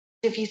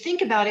If you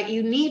think about it,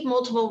 you need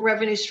multiple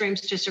revenue streams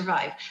to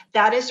survive.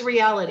 That is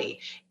reality.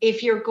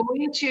 If you're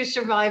going to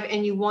survive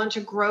and you want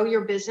to grow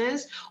your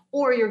business,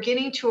 or you're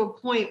getting to a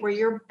point where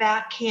your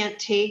back can't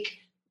take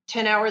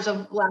 10 hours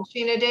of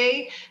lashing a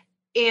day,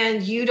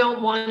 and you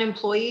don't want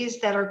employees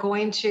that are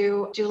going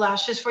to do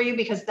lashes for you,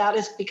 because that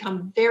has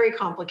become very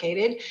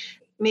complicated.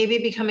 Maybe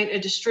becoming a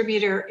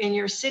distributor in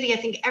your city. I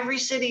think every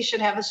city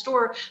should have a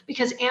store,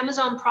 because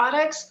Amazon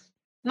products,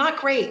 not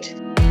great.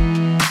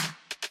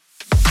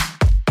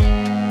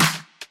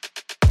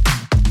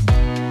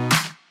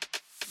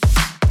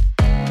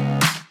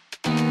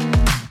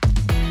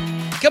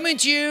 Coming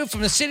to you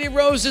from the City of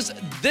Roses,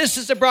 this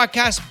is the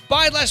broadcast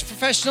by Lash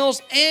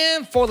Professionals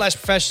and for Lash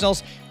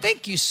Professionals.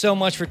 Thank you so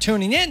much for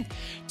tuning in.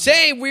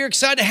 Today, we're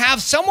excited to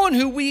have someone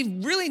who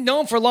we've really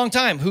known for a long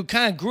time, who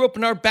kind of grew up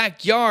in our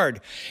backyard.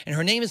 And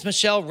her name is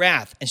Michelle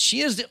Rath, and she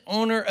is the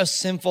owner of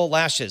Sinful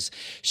Lashes.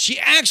 She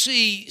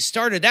actually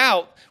started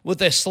out with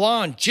a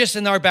salon just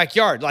in our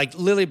backyard, like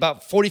literally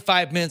about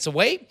 45 minutes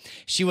away.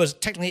 She was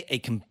technically a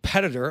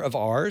competitor of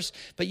ours,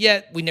 but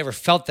yet we never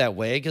felt that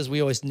way because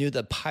we always knew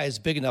the pie is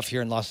big enough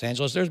here in Los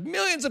Angeles. There's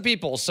millions of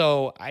people,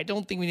 so I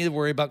don't think we need to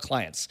worry about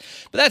clients.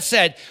 But that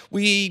said,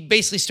 we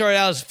basically started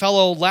out as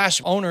fellow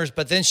lash owners,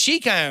 but then she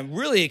kind of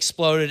really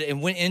exploded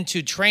and went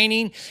into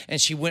training,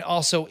 and she went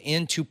also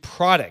into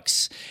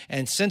products.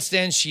 And since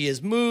then, she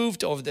has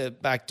moved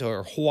back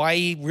to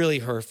Hawaii, really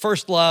her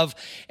first love,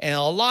 and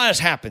a lot has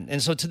happened.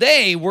 And so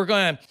today, we're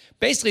going to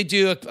basically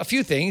do a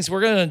few things.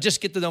 We're going to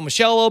just get to know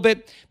Michelle a little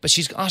bit, but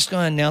she's also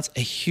going to announce a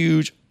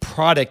huge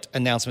product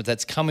announcement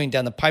that's coming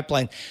down the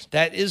pipeline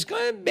that is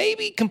going to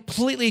maybe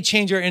completely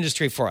change our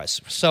industry for us.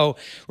 So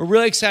we're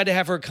really excited to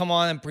have her come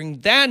on and bring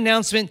that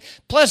announcement.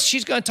 Plus,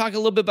 she's going to talk a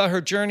little bit about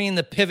her journey and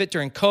the pivot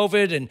during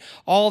COVID and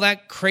all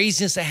that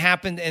craziness that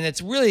happened. And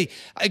it's really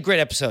a great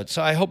episode.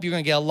 So I hope you're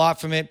going to get a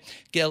lot from it,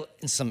 get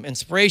some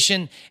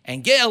inspiration,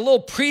 and get a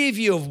little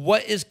preview of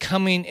what is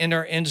coming in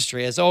our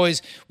industry. As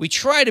always, we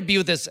try to be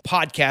with this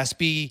podcast,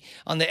 be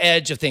on the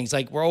edge of things.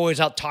 Like we're always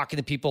out talking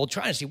to people,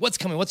 trying to see what's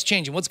coming, what's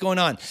changing, what's going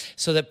on,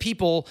 so that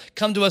people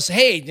come to us,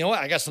 hey, you know what?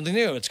 I got something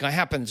new. It's going to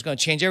happen. It's going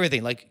to change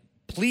everything. Like,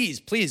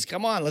 please,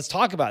 come on. Let's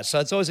talk about it.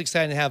 So it's always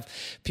exciting to have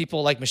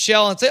people like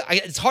Michelle. And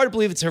it's hard to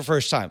believe it's her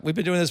first time. We've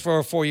been doing this for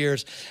over 4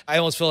 years. I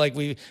almost feel like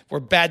we're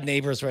bad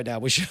neighbors right now.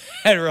 We should have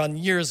had her on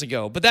years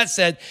ago. But that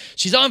said,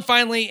 she's on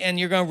finally, and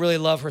you're going to really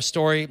love her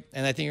story.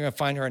 And I think you're going to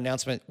find her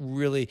announcement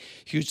really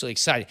hugely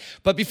exciting.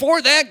 But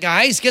before that,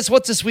 guys, guess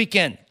what's this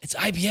weekend? It's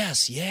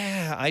IBS.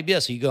 Yeah,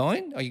 IBS. Are you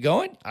going? Are you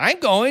going? I'm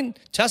going.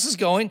 Tessa's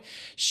going.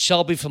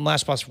 Shelby from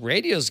Lash Boss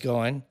Radio is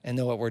going. And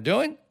know what we're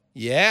doing?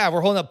 Yeah,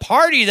 we're holding a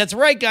party. That's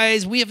right,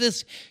 guys. We have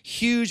this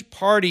huge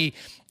party,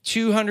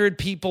 200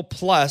 people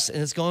plus,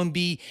 and it's going to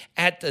be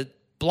at the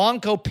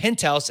Blanco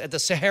Penthouse at the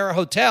Sahara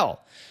Hotel.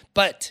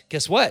 But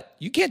guess what?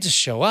 You can't just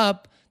show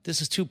up. This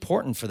is too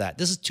important for that.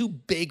 This is too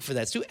big for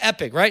that. It's too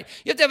epic, right?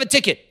 You have to have a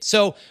ticket.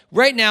 So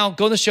right now,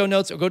 go to the show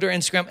notes or go to our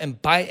Instagram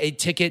and buy a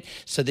ticket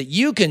so that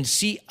you can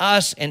see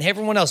us and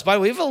everyone else. By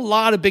the way, we have a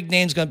lot of big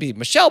names going to be.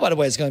 Michelle, by the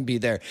way, is going to be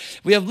there.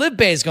 We have Liv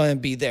Bay is going to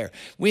be there.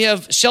 We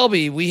have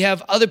Shelby. We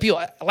have other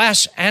people.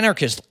 Lash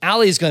Anarchist.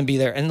 Ali is going to be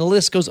there. And the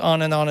list goes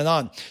on and on and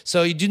on.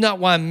 So you do not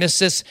want to miss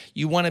this.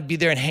 You want to be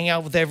there and hang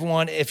out with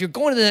everyone. If you're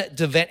going to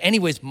the event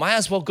anyways, might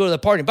as well go to the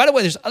party. By the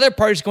way, there's other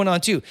parties going on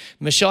too.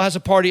 Michelle has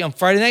a party on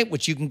Friday night,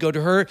 which you can go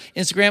to her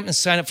Instagram and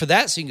sign up for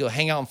that. So you can go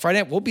hang out on Friday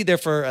night. We'll be there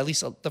for at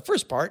least the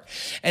first part.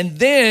 And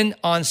then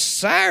on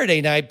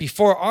Saturday night,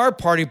 before our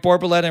party,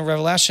 Borboleta and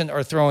Revelation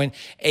are throwing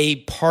a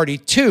party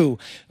too.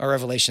 Or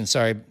Revelation,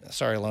 sorry,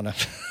 Alona.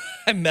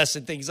 I'm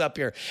messing things up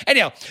here.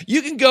 Anyhow,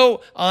 you can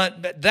go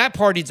on that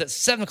party's at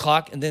 7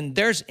 o'clock, and then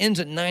theirs ends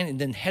at 9,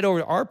 and then head over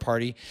to our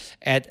party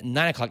at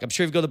 9 o'clock. I'm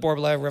sure if you go to the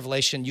Borboleta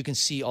Revelation, you can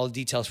see all the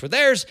details for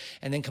theirs,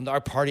 and then come to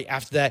our party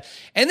after that.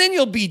 And then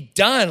you'll be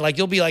done. Like,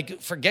 you'll be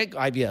like, forget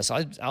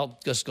IBS. I'll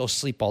just go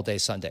sleep all day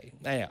Sunday.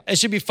 Anyhow, it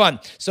should be fun.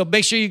 So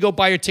make sure you go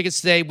buy your tickets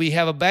today. We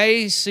have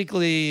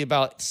basically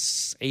about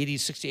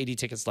 60, 80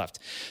 tickets left.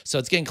 So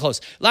it's getting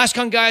close.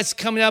 LashCon, guys,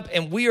 coming up,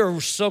 and we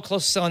are so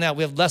close to selling out.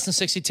 We have less than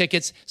 60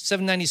 tickets,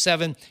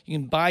 $7.97. You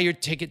can buy your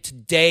ticket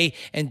today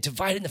and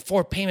divide it into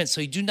 4 payments. So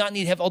you do not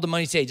need to have all the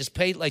money today. Just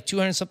pay like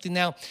 $200 something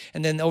now,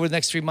 and then over the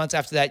next 3 months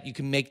after that, you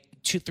can make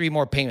 2-3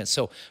 more payments.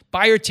 So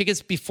buy your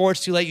tickets before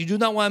it's too late. You do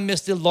not want to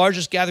miss the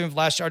largest gathering of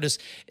lash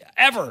artists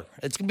ever.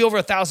 It's going to be over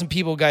 1,000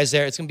 people, guys,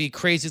 there. It's going to be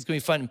crazy. It's going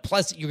to be fun. And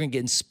plus, you're going to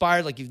get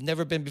inspired like you've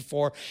never been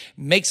before,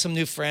 make some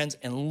new friends,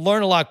 and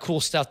learn a lot of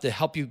cool stuff to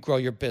help you grow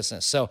your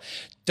business. So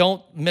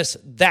don't miss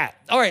that.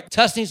 All right,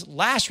 Tusney's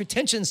Lash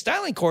Retention and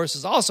Styling course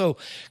is also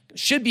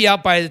should be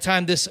out by the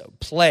time this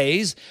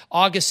plays,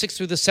 August 6th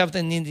through the 7th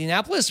in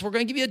Indianapolis. We're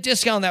going to give you a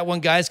discount on that one,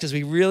 guys, because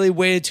we really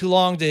waited too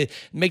long to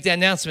make that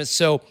announcement.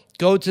 So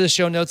go to the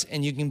show notes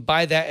and you can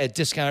buy that at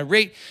discounted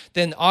rate.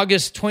 Then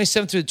August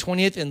 27th through the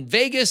 20th in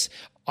Vegas,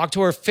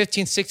 October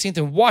 15th, 16th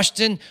in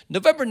Washington,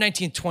 November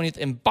 19th, 20th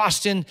in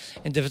Boston,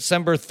 and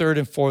December 3rd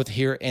and 4th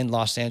here in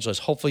Los Angeles.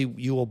 Hopefully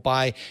you will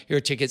buy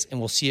your tickets and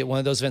we'll see you at one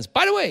of those events.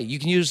 By the way, you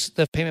can use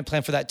the payment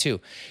plan for that too.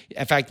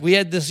 In fact, we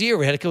had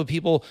a couple of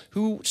people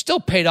who still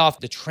paid off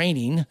the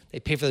training.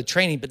 They paid for the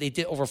training, but they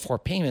did over 4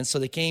 payments. So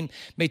they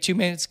made 2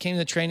 payments, came to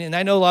the training. And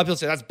I know a lot of people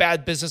say that's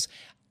bad business.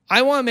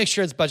 I want to make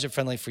sure it's budget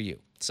friendly for you.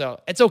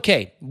 So it's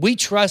okay. We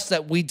trust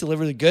that we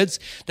deliver the goods,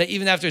 that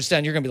even after it's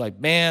done, you're going to be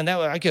like, man,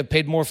 I could have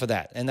paid more for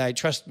that. And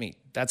trust me,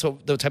 that's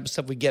the type of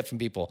stuff we get from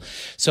people.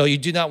 So you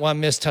do not want to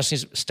miss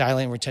Tuscany's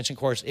styling and retention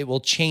course. It will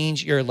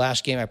change your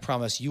lash game. I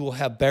promise. You will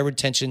have better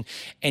retention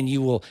and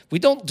we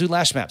don't do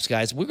lash maps,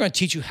 guys. We're going to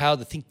teach you how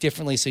to think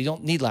differently so you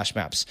don't need lash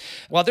maps.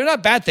 Well, they're not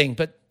a bad thing,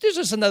 but there's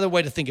just another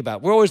way to think about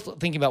it. We're always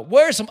thinking about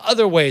where are some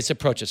other ways to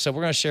approach it. So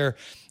we're going to share,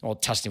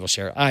 Tuscany will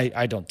share.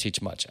 I don't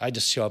teach much. I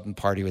just show up and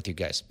party with you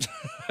guys.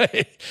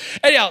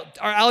 Anyhow,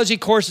 our allergy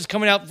course is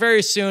coming out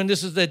very soon.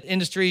 This is the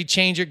industry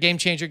changer, game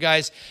changer,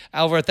 guys.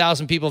 Over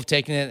 1,000 people have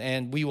taken it,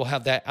 and we will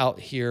have that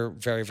out here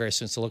very, very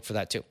soon. So look for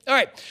that too. All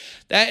right.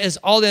 That is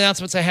all the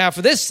announcements I have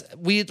for this.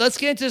 Let's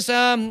get into this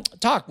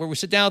talk where we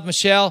sit down with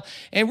Michelle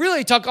and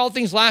really talk all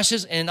things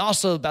lashes and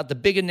also about the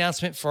big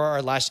announcement for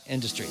our lash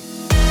industry.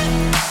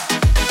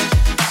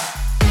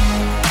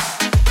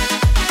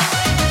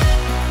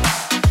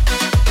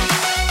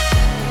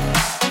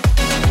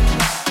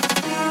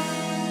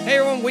 Hey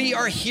everyone, we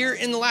are here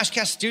in the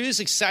Lashcast Studios.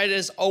 Excited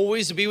as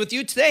always to be with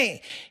you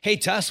today. Hey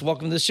Tuss,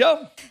 welcome to the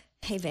show.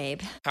 Hey,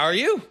 babe. How are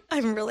you?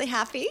 I'm really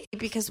happy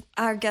because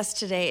our guest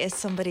today is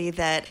somebody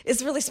that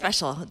is really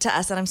special to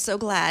us. And I'm so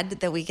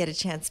glad that we get a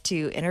chance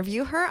to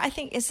interview her. I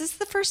think, is this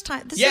the first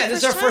time? This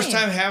is our first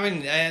time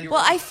having.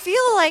 Well, I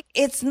feel like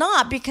it's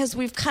not because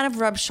we've kind of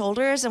rubbed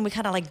shoulders and we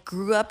kind of like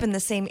grew up in the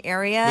same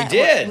area. We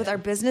did. With our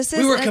businesses.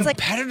 We were and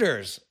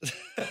competitors.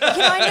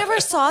 I never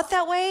saw it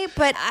that way,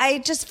 but I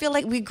just feel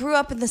like we grew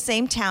up in the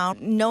same town,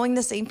 knowing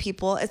the same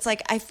people. It's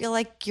like, I feel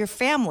like you're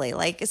family.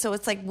 So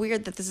it's like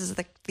weird that this is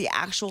the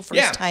actual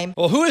first time.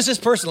 Well, who is this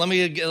person?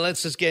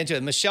 Let's just get into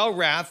it. Michelle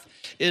Rath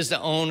is the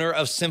owner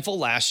of Sinful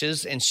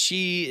Lashes, and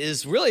she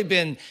has really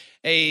been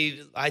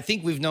I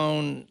think we've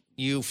known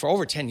you for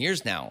over 10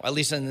 years now, at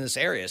least in this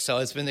area. So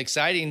it's been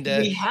exciting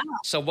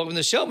So welcome to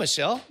the show,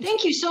 Michelle.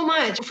 Thank you so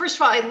much. First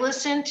of all, I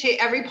listen to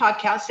every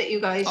podcast that you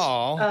guys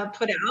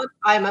put out.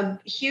 I'm a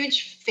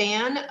huge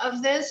fan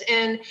of this,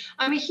 and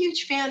I'm a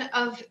huge fan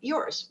of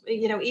yours.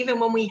 Even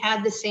when we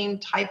had the same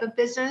type of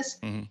business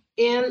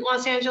in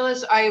Los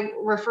Angeles, I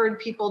referred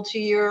people to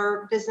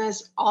your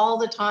business all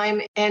the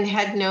time and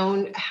had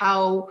known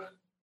how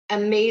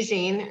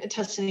amazing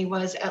Tuscany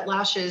was at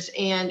lashes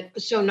and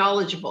so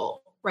knowledgeable.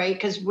 Right,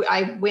 because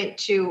I went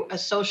to a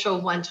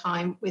social one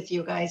time with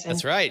you guys.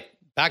 That's right.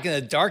 Back in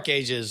the dark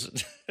ages.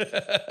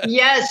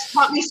 Yes,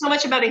 taught me so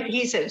much about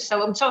adhesives.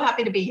 So I'm so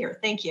happy to be here.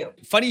 Thank you.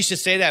 Funny you should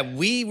say that.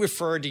 We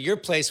referred to your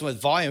place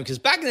with volume because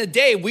back in the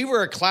day, we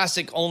were a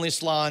classic only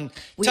salon.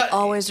 We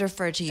always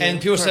referred to you. And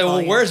people say,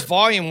 volume. well, where's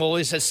volume? Well,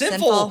 we said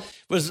Sinful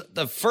was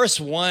the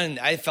first one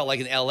I felt like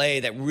in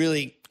LA that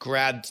really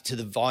grabbed to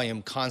the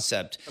volume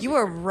concept. You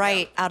were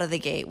right out of the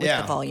gate with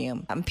the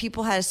volume.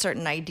 People had a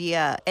certain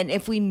idea, and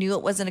if we knew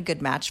it wasn't a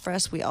good match for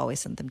us, we always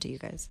sent them to you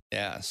guys.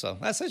 Yeah, so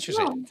that's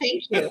interesting. Oh,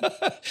 thank you.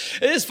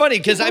 It is funny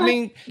because,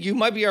 you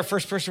might be our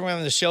first person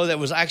around the show that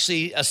was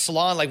actually a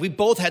salon. Like, we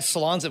both had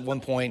salons at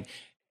one point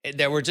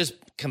that were just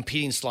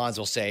competing salons,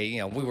 we'll say.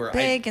 We were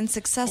big and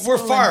successful. We're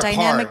far and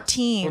dynamic apart.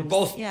 teams. We're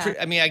both,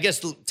 I guess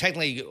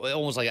technically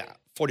almost like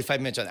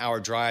 45 minutes, an hour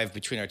drive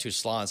between our two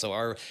salons.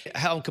 So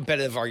how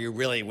competitive are you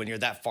really when you're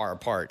that far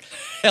apart?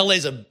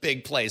 LA's a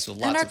big place with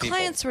lots of people. And our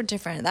clients were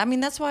different.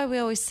 That's why we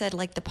always said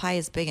like the pie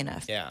is big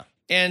enough. Yeah.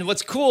 And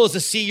what's cool is to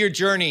see your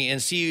journey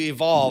and see you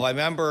evolve. I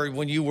remember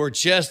when you were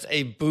just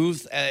a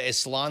booth at a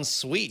salon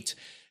suite,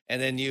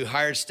 and then you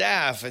hired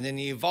staff, and then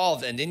you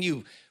evolved, and then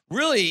you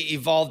really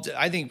evolved,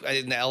 I think,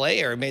 in the LA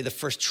area, made the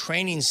first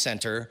training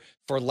center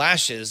for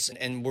lashes,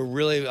 and we're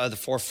really at the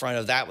forefront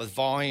of that with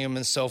volume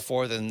and so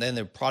forth, and then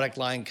the product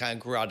line kind of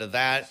grew out of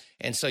that.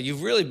 And so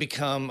you've really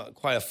become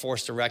quite a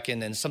force to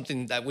reckon, and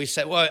something that we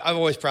said, well, I'm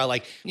always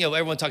proud,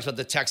 everyone talks about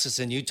the Texas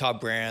and Utah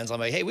brands. I'm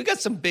like, hey, we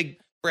got some big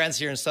brands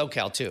here in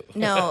SoCal too.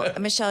 No,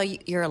 Michelle,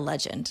 you're a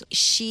legend.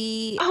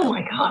 She oh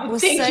my God,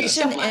 was thank such you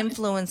so an much.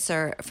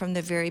 influencer from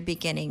the very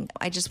beginning.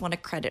 I just want to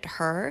credit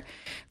her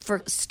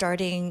for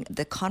starting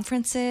the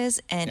conferences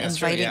and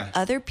inviting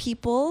other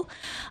people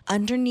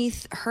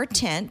underneath her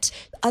tent,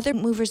 other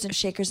movers and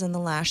shakers in the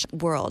lash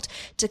world,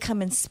 to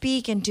come and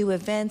speak and do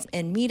events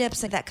and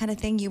meetups and that kind of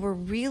thing. You were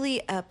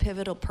really a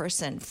pivotal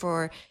person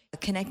for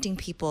connecting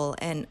people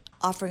and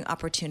offering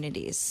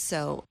opportunities.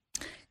 So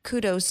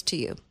kudos to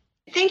you.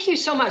 Thank you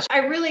so much. I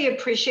really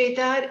appreciate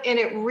that. And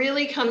it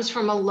really comes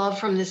from a love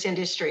from this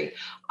industry.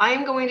 I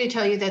am going to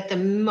tell you that the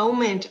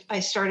moment I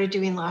started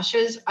doing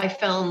lashes, I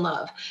fell in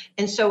love.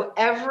 And so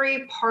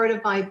every part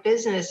of my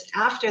business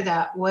after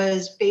that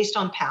was based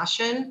on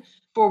passion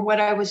for what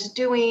I was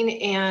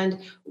doing and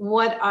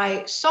what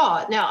I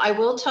saw. Now, I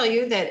will tell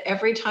you that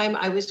every time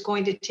I was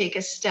going to take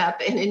a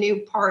step in a new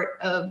part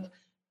of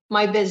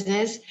my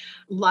business,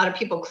 a lot of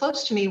people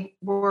close to me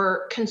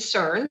were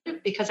concerned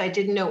because I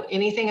didn't know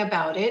anything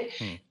about it.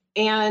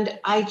 And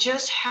I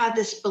just had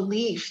this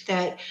belief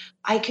that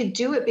I could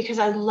do it because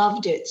I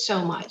loved it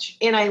so much.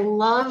 And I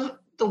love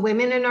the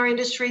women in our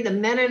industry, the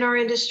men in our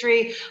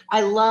industry.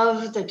 I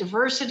love the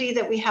diversity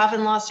that we have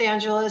in Los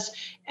Angeles.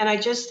 And I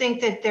just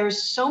think that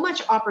there's so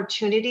much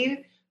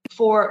opportunity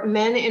for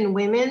men and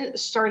women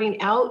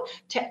starting out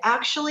to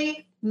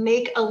actually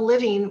make a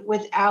living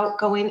without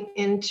going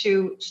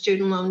into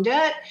student loan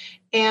debt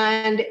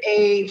and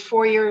a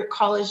 4-year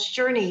college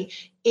journey.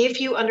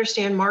 If you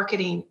understand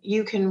marketing,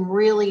 you can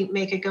really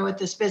make a go at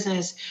this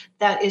business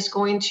that is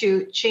going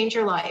to change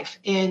your life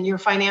and your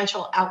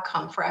financial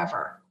outcome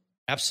forever.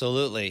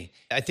 Absolutely.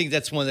 I think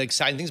that's one of the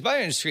exciting things about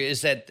our industry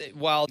is that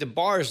while the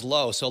bar is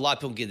low, so a lot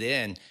of people get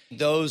in,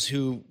 those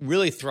who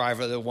really thrive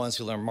are the ones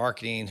who learn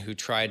marketing, who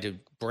try to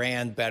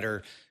brand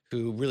better,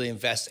 who really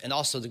invest, and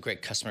also the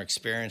great customer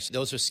experience.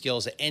 Those are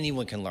skills that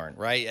anyone can learn,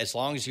 right? As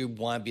long as you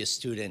want to be a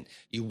student,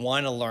 you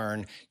want to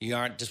learn, you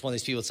aren't just one of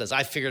these people that says,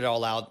 I figured it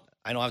all out,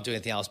 I don't have to do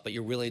anything else, but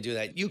you really do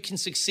that. You can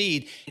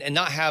succeed and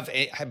not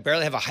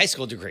barely have a high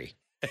school degree.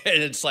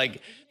 And it's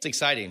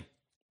exciting.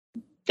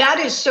 That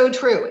is so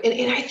true.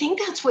 And I think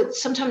that's what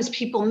sometimes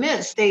people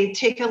miss. They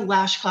take a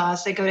lash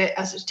class, they go to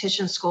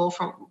esthetician school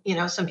from,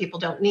 some people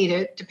don't need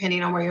it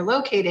depending on where you're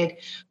located,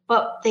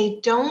 but they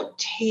don't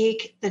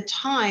take the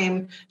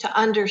time to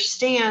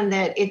understand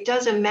that it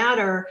doesn't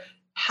matter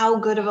how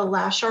good of a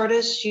lash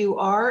artist you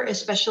are,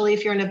 especially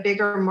if you're in a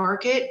bigger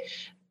market.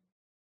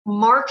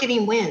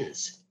 Marketing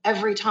wins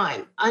every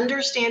time.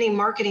 Understanding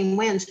marketing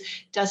wins.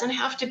 Doesn't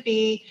have to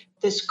be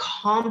this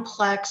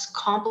complex,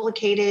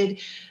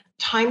 complicated,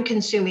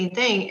 time-consuming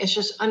thing. It's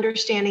just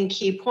understanding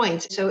key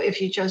points. So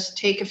if you just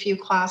take a few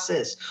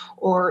classes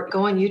or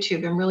go on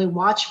YouTube and really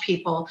watch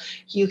people,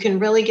 you can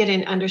really get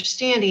an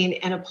understanding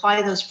and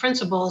apply those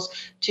principles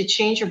to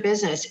change your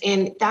business.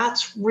 And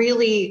that's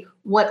really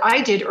what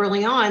I did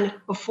early on.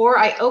 Before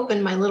I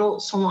opened my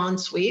little salon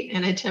suite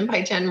in a 10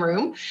 by 10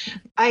 room,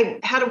 I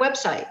had a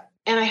website.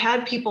 And I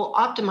had people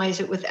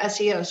optimize it with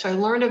SEO. So I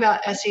learned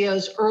about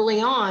SEOs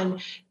early on.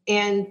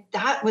 And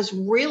that was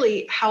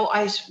really how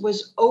I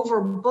was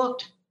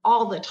overbooked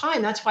all the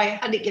time. That's why I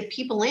had to get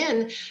people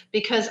in,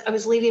 because I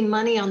was leaving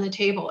money on the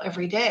table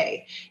every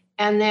day.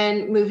 And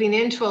then moving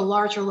into a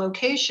larger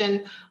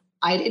location,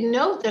 I didn't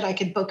know that I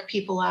could book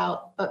people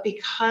out. But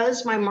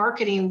because my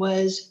marketing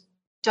was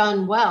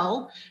done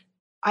well,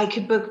 I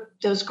could book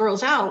those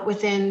girls out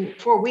within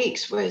 4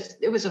 weeks.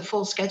 It was a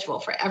full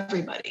schedule for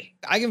everybody.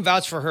 I can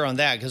vouch for her on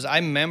that because I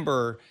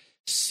remember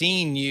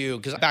seeing you,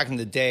 because back in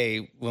the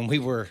day when we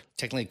were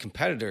technically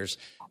competitors,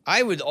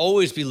 I would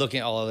always be looking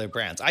at all other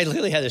brands. I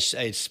literally had a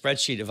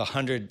spreadsheet of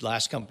 100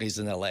 lash companies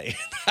in LA.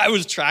 I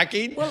was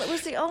tracking. Well, it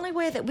was the only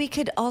way that we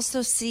could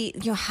also see,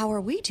 how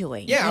are we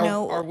doing? Yeah,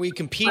 are we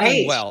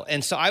competing well?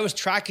 And so I was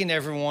tracking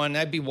everyone.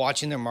 I'd be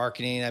watching their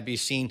marketing.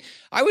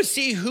 I would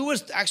see who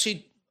was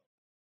actually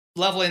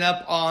leveling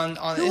up on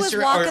who Instagram. Was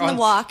walking the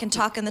walk and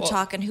talking the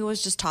talk, and who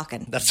was just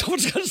talking. That's what I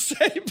was going to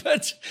say.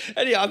 But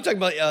anyhow, I'm talking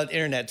about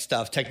internet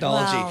stuff,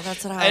 technology. Wow,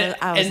 that's what I was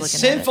looking at. And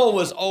Sinful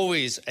was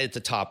always at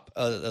the top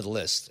of the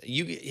list.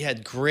 You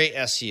had great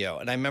SEO.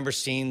 And I remember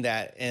seeing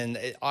that, and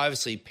it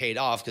obviously paid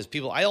off because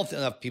I don't think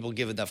enough people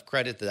give enough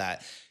credit to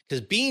that.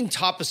 Because being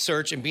top of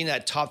search and being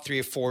that top 3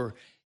 or 4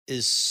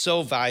 is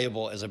so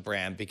valuable as a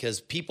brand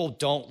because people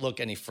don't look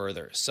any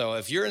further. So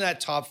if you're in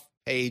that top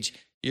page,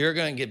 you're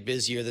going to get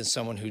busier than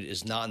someone who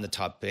is not on the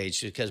top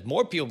page, because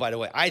more people, by the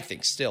way, I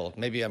think still,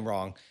 maybe I'm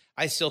wrong,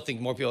 I still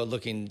think more people are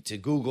looking to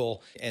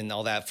Google and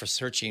all that for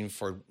searching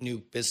for new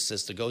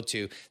businesses to go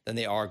to than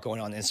they are going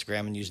on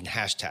Instagram and using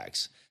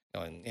hashtags.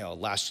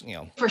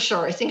 For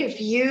sure. I think if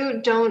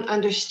you don't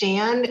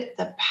understand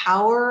the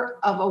power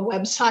of a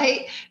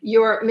website,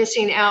 you're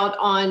missing out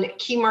on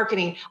key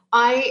marketing.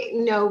 I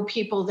know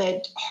people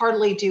that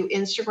hardly do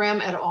Instagram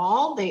at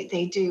all.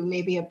 They do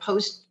maybe a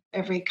post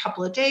every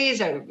couple of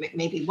days or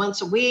maybe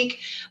once a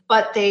week,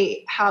 but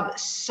they have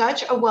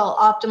such a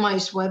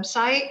well-optimized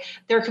website,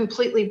 they're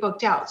completely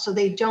booked out. So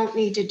they don't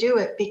need to do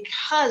it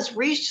because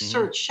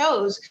research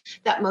shows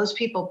that most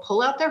people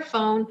pull out their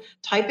phone,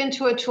 type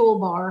into a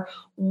toolbar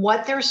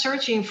what they're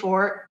searching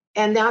for,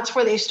 and that's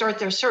where they start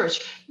their search.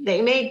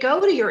 They may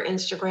go to your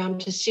Instagram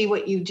to see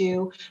what you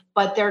do,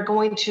 but they're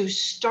going to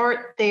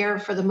start there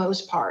for the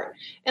most part.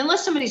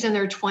 Unless somebody's in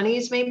their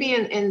 20s maybe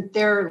and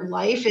their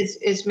life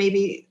is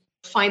maybe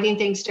finding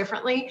things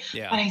differently.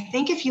 Yeah. But I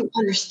think if you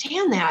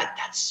understand that,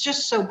 that's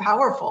just so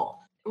powerful.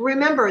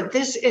 Remember,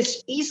 this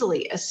is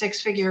easily a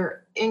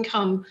 6-figure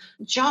income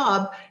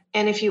job.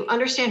 And if you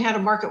understand how to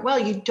market well,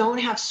 you don't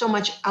have so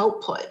much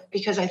output,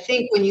 because I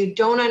think when you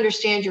don't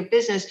understand your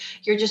business,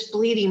 you're just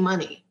bleeding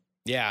money.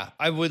 Yeah.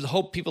 I would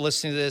hope people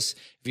listening to this,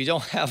 if you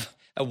don't have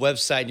a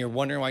website and you're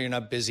wondering why you're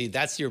not busy,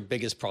 that's your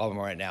biggest problem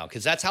right now,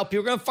 because that's how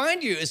people are going to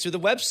find you, is through the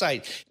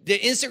website. The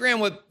Instagram,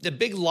 what the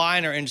big lie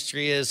in our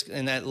industry is,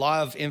 and that a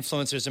lot of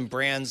influencers and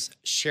brands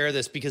share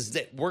this because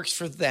it works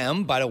for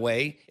them, by the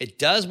way. It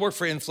does work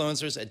for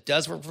influencers. It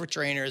does work for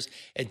trainers.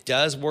 It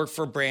does work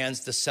for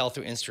brands to sell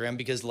through Instagram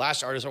because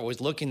lash artists are always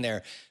looking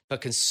there.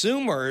 But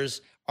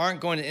consumers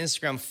aren't going to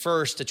Instagram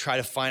first to try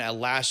to find a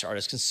lash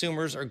artist.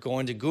 Consumers are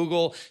going to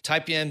Google,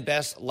 type in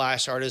best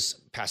lash artist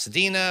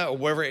Pasadena or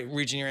whatever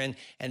region you're in,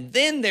 and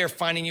then they're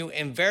finding you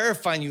and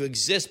verifying you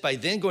exist by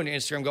then going to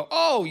Instagram and go,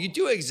 oh, you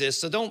do exist,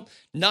 so don't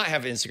not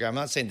have Instagram. I'm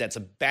not saying that's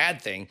a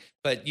bad thing,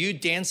 but you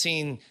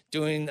dancing,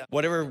 doing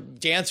whatever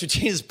dance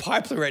routine is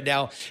popular right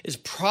now is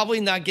probably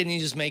not getting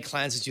you as many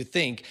clients as you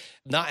think.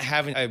 Not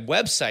having a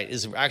website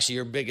is actually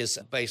your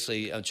biggest,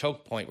 basically,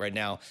 choke point right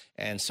now.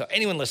 And so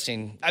anyone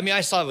listening, I mean,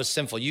 I saw it was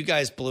Sinful. You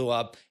guys blew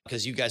up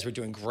because you guys were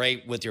doing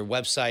great with your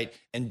website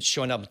and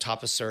showing up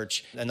top of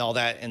search and all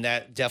that. And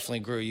that definitely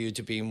grew you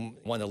to being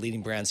one of the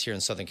leading brands here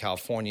in Southern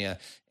California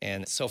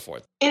and so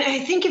forth. And I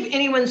think if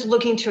anyone's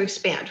looking to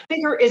expand,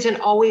 bigger isn't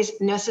always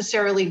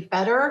necessarily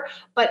better.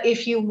 But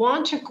if you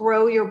want to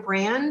grow your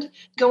brand,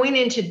 going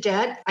into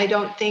debt, I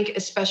don't think,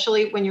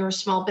 especially when you're a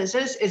small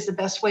business, is the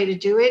best way to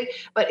do it.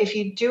 But if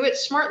you do it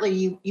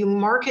smartly, you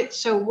market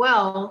so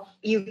well,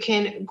 you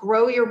can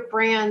grow your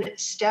brand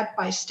step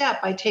by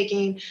step by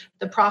taking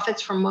the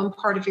profits from one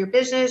part of your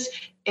business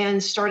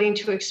and starting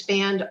to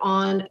expand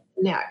on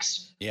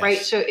next. Yes. Right.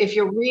 So if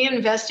you're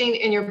reinvesting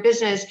in your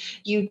business,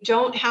 you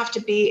don't have to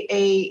be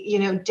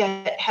a,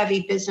 debt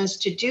heavy business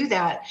to do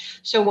that.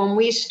 So when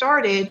we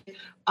started,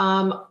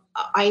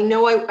 I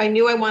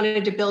knew I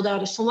wanted to build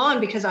out a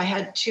salon because I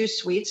had 2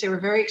 suites. They were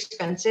very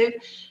expensive,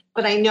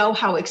 but I know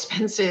how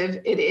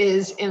expensive it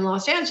is in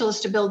Los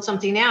Angeles to build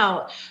something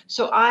out.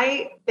 So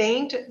I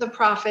banked the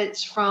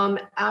profits from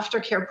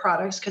aftercare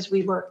products because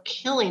we were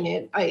killing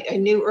it. I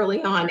knew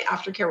early on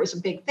aftercare was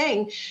a big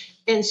thing.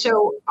 And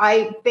so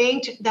I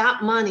banked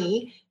that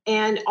money,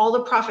 and all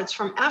the profits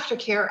from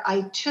aftercare,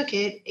 I took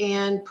it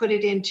and put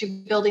it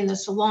into building the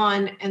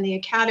salon and the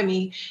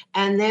academy,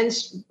 and then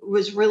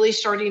was really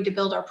starting to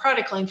build our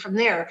product line from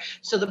there.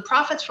 So the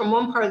profits from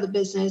one part of the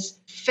business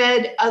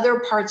fed other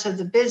parts of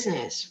the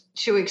business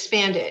to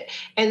expand it.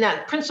 And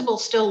that principle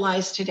still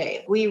lies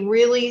today. We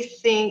really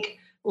think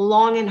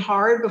long and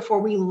hard before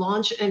we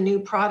launch a new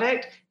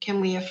product. Can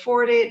we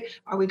afford it?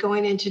 Are we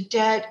going into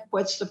debt?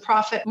 What's the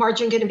profit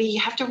margin going to be? You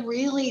have to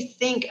really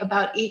think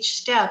about each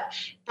step.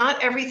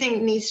 Not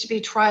everything needs to be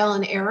trial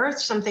and error.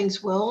 Some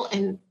things will,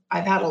 and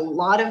I've had a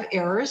lot of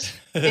errors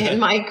in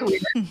my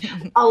career,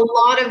 a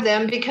lot of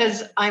them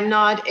because I'm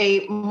not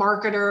a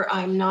marketer.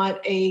 I'm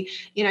not I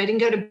didn't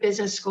go to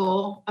business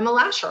school. I'm a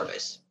lash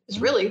artist. It's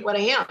really what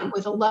I am,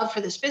 with a love for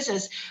this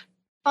business.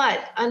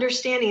 But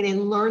understanding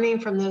and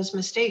learning from those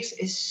mistakes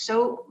is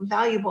so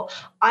valuable.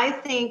 I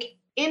think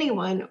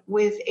anyone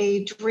with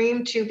a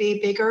dream to be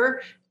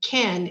bigger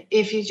can,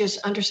 if you just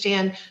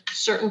understand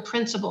certain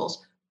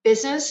principles.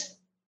 Business,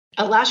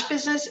 a lash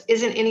business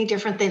isn't any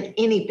different than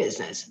any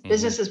business. Mm-hmm.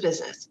 Business is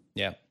business.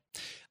 Yeah.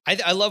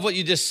 I love what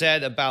you just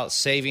said about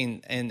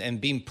saving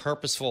and being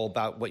purposeful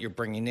about what you're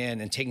bringing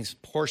in and taking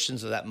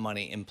portions of that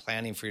money and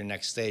planning for your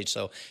next stage.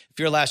 So if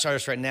you're a lash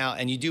artist right now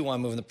and you do want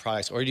to move into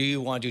products, or do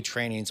you want to do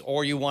trainings,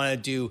 or you want to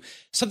do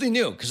something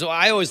new, because what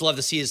I always love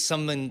to see is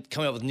someone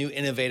coming up with new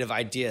innovative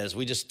ideas.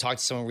 We just talked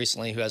to someone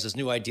recently who has this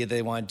new idea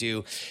they want to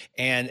do,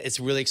 and it's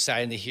really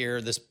exciting to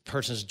hear this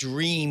person's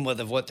dream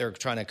of what they're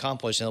trying to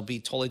accomplish, and it'll be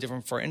totally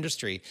different for our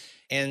industry.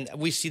 And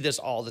we see this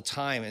all the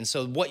time. And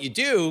so what you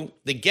do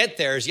to get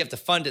there is you have to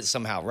fund it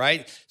somehow,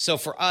 right? So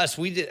for us,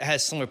 had a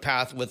similar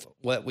path with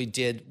what we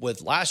did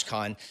with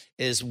LashCon,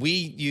 is we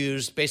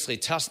used basically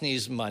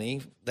Tusney's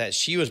money that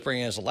she was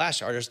bringing as a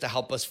lash artist to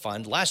help us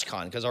fund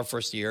LashCon, because our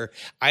first year,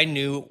 I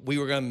knew we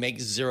were going to make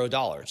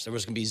 $0. There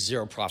was going to be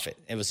zero profit.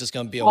 It was just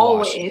going to be a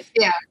wash.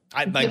 Yeah.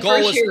 My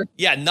goal was,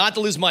 not to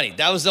lose money.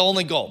 That was the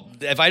only goal.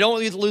 If I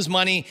don't lose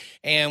money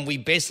and we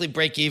basically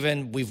break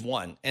even, we've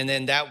won. And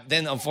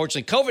then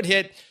unfortunately COVID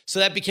hit. So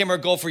that became our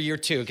goal for year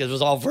 2, because it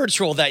was all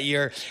virtual that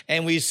year.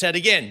 And we said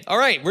again, all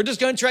right, we're just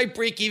going to try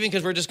break even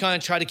because we're just going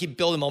to try to keep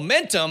building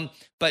momentum.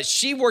 But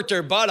she worked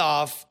her butt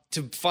off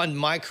to fund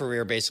my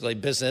career, basically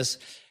business.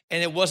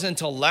 And it wasn't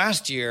until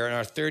last year, in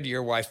our 3rd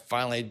year, where I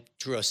finally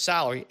drew a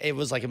salary. It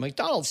was like a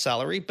McDonald's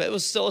salary, but it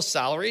was still a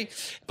salary.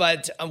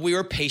 But we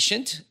were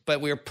patient,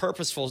 but we were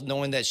purposeful,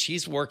 knowing that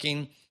she's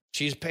working.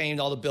 She's paying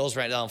all the bills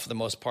right now for the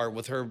most part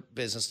with her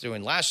business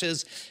doing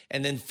lashes.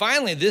 And then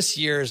finally, this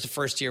year is the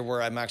first year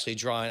where I'm actually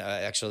drawing,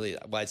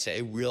 I'd say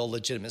a real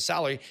legitimate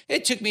salary.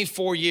 It took me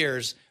 4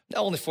 years.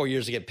 Only 4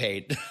 years to get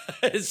paid.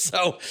 But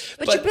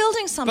you're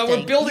building something. But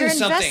we're building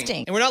something.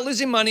 Investing. And we're not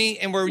losing money,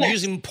 and we're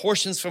using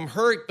portions from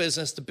her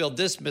business to build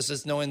this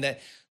business, knowing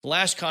that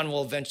LashCon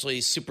will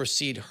eventually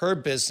supersede her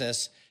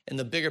business in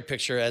the bigger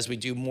picture as we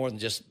do more than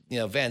just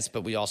events,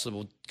 but we also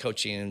will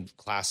coaching and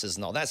classes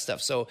and all that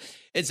stuff. So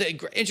it's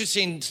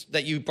interesting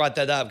that you brought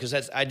that up,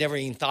 because I never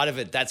even thought of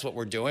it. That's what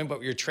we're doing,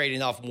 but you're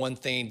trading off one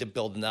thing to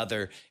build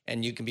another,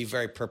 and you can be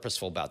very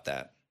purposeful about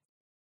that.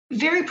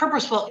 Very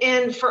purposeful.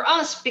 And for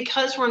us,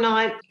 because we're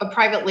not a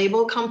private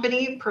label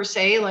company per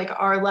se, like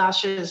our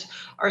lashes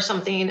are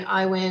something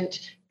I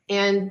went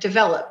and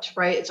developed,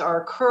 right? It's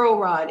our curl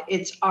rod,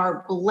 it's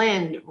our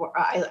blend.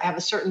 I have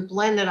a certain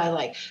blend that I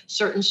like,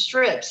 certain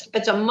strips.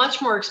 It's a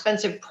much more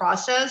expensive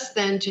process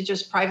than to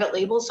just private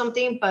label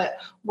something, but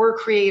we're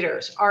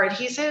creators. Our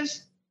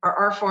adhesives are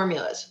our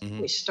formulas.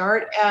 We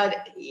start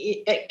at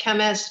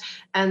chemist,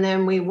 and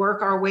then we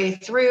work our way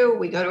through.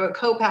 We go to a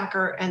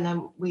co-packer, and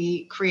then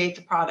we create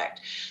the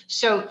product.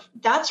 So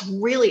that's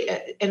really,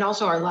 and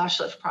also our lash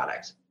lift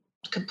products,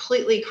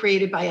 completely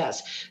created by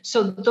us.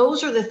 So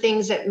those are the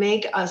things that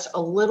make us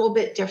a little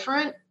bit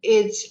different.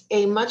 It's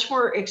a much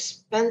more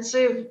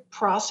expensive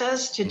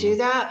process to do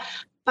that.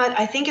 But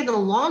I think in the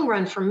long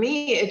run, for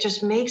me, it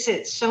just makes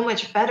it so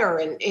much better.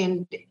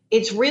 And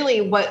it's really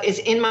what is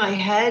in my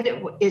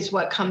head is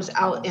what comes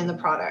out in the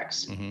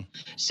products.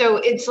 So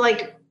it's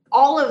like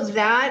all of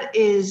that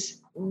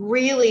is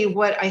really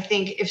what I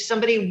think if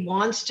somebody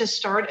wants to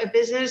start a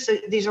business,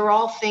 these are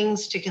all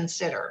things to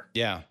consider.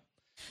 Yeah.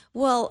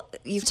 Well,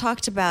 you've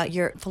talked about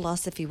your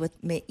philosophy with,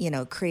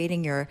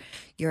 creating your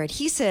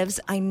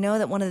adhesives. I know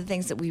that one of the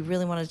things that we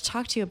really wanted to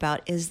talk to you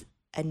about is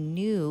a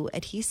new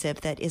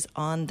adhesive that is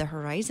on the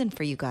horizon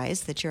for you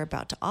guys that you're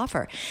about to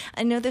offer.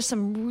 I know there's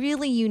some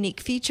really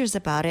unique features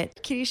about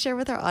it. Can you share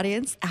with our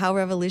audience how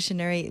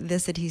revolutionary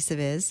this adhesive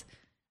is?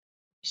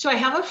 So I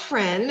have a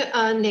friend,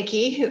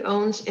 Nikki, who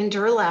owns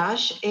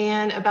Enduralash,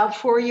 and about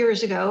 4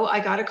 years ago, I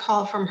got a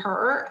call from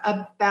her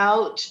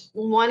about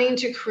wanting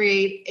to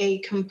create a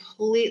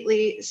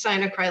completely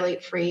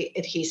cyanocrylate-free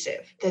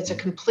adhesive that's a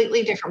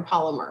completely different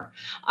polymer.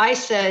 I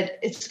said,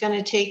 it's going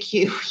to take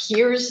you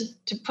years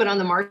to put on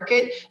the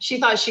market. She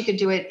thought she could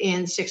do it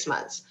in 6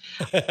 months.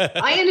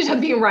 I ended up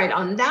being right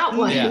on that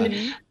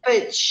one,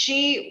 but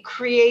she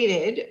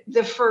created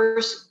the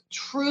first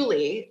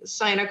truly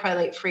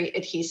cyanocrylate-free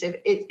adhesive.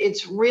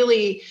 It's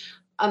really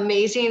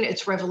amazing.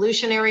 It's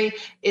revolutionary.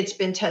 It's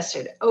been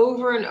tested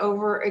over and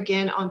over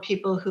again on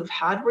people who've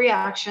had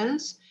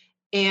reactions,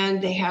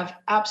 and they have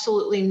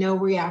absolutely no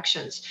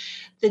reactions.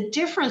 The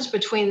difference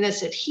between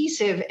this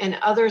adhesive and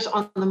others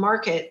on the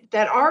market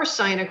that are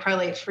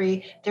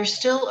cyanocrylate-free, they're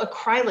still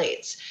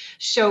acrylates.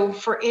 So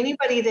for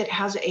anybody that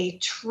has a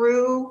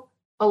true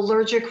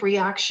allergic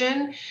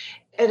reaction,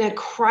 an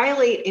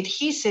acrylate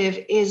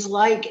adhesive is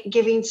like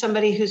giving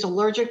somebody who's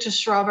allergic to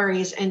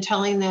strawberries and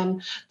telling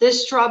them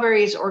this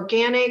strawberry is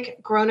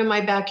organic, grown in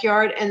my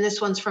backyard, and this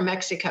one's from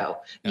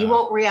Mexico. You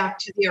won't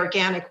react to the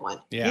organic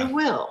one. You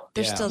will.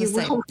 They're still the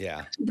same.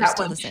 They're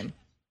still the same.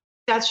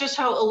 That's just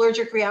how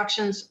allergic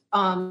reactions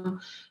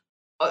work.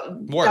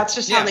 That's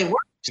just how they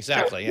work.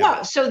 Exactly.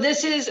 So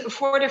this is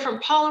 4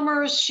 different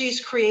polymers. She's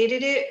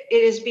created it.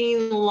 It is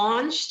being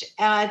launched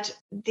at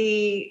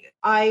the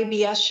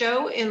IBS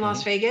show in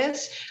Las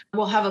Vegas.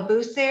 We'll have a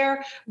booth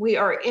there. We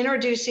are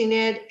introducing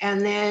it,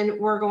 and then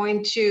we're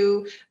going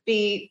to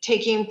be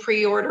taking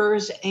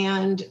pre-orders,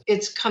 and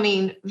it's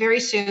coming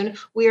very soon.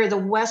 We are the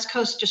West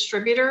Coast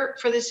distributor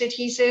for this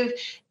adhesive,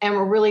 and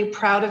we're really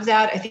proud of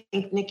that. I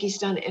think Nikki's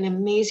done an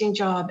amazing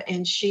job,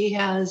 and she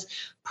has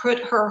put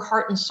her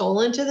heart and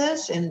soul into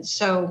this. And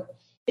so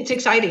it's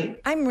exciting.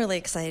 I'm really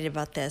excited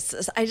about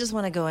this. I just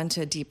want to go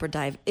into a deeper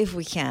dive, if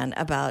we can,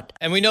 about...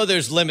 And we know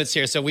there's limits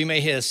here, so we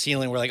may hit a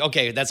ceiling. We're like,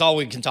 okay, that's all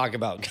we can talk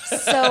about.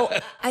 So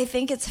I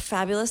think it's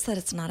fabulous that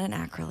it's not an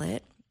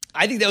acrylate.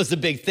 I think that was the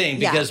big thing,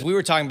 because we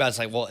were talking about, it's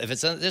like, well, if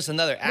it's just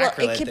another acrylate...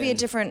 Well, it could be a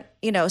different,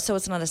 so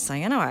it's not a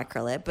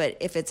cyanoacrylate, but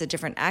if it's a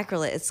different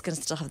acrylate, it's going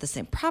to still have the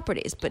same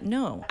properties. But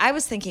no, I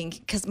was thinking,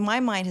 because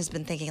my mind has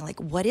been thinking, like,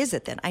 what is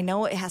it then? I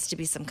know it has to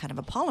be some kind of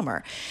a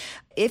polymer.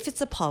 If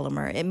it's a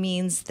polymer, it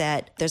means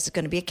that there's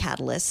going to be a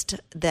catalyst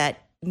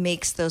that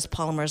makes those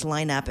polymers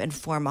line up and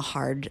form a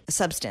hard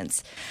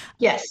substance.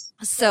 Yes.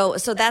 So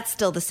that's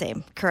still the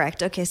same,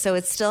 correct? Okay, so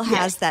it still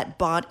has that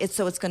bond. It's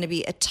going to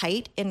be a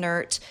tight,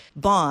 inert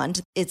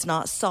bond. It's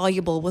not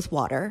soluble with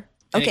water.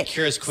 And it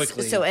cures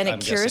quickly.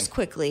 It cures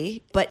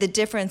quickly, but the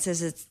difference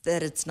is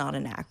that it's not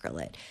an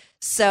acrylate.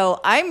 So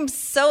I'm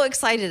so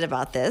excited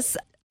about this.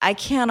 I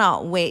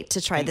cannot wait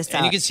to try this out.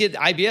 And you can see it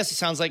at IBS, it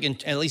sounds like,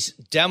 at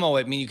least demo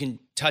it. I mean, you can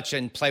touch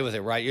and play with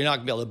it, right? You're not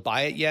going to be able to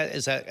buy it yet.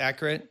 Is that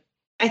accurate?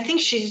 I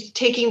think she's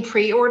taking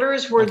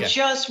pre-orders. We're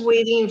just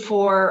waiting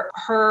for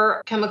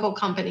her chemical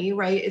company,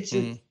 right? It's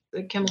a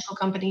chemical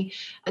company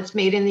that's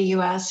made in the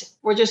US.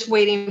 We're just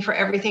waiting for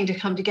everything to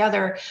come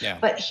together. Yeah.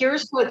 But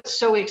here's what's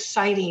so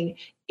exciting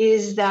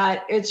is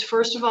that it's,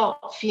 first of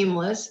all,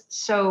 fumeless.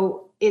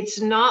 So it's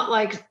not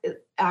like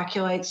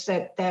acrylates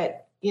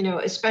that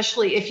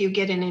especially if you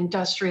get an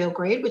industrial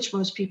grade, which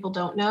most people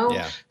don't know.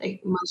 Yeah.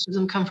 Most of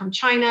them come from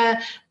China.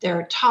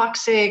 They're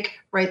toxic,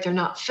 right? They're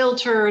not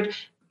filtered.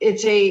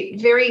 It's a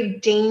very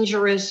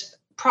dangerous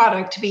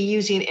product to be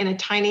using in a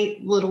tiny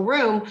little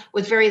room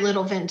with very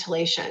little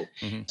ventilation.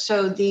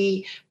 So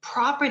the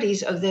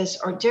properties of this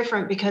are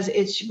different because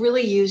it's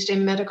really used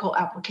in medical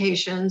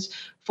applications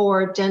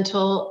for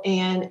dental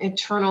and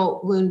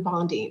internal wound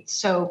bonding.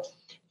 So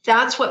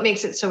That's what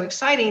makes it so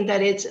exciting,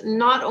 that it's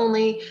not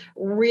only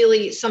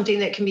really something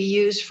that can be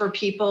used for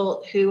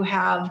people who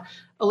have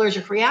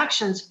allergic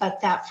reactions, but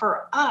that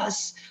for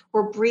us,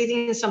 we're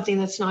breathing something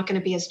that's not going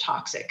to be as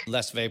toxic.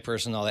 Less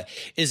vapors and all that.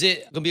 Is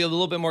it going to be a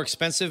little bit more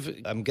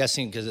expensive? I'm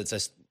guessing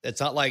because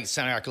it's not like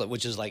Sinoculate,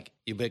 which is like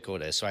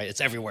ubiquitous, right?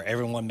 It's everywhere.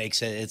 Everyone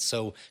makes it. It's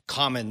so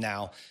common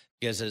now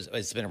because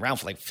it's been around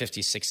for like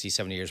 50, 60,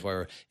 70 years.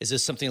 Where is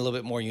this something a little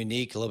bit more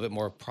unique, a little bit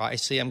more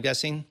pricey, I'm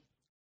guessing?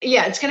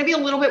 Yeah, it's going to be a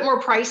little bit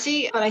more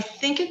pricey, but I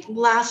think it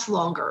lasts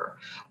longer.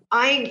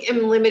 I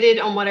am limited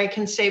on what I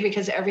can say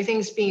because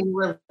everything's being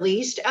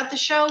released at the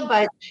show,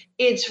 but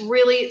it's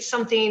really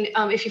something,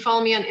 if you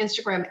follow me on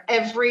Instagram,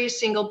 every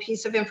single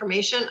piece of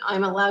information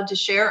I'm allowed to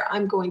share,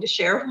 I'm going to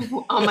share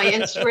on my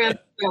Instagram.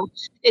 So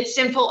it's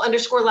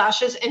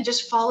Sinful_lashes, and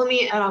just follow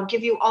me and I'll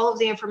give you all of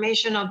the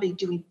information. I'll be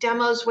doing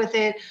demos with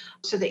it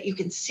so that you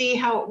can see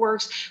how it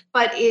works,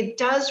 but it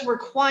does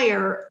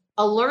require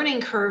a learning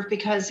curve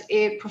because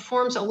it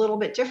performs a little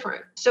bit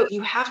different. So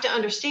you have to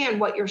understand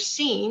what you're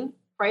seeing,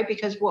 right?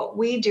 Because what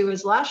we do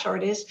as lash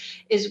artists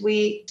is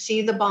we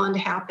see the bond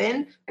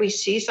happen. We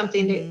see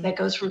something that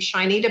goes from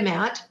shiny to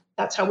matte.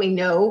 That's how we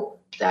know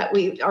that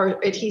our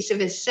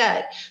adhesive is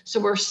set. So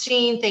we're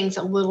seeing things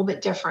a little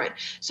bit different.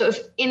 So if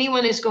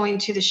anyone is going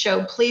to the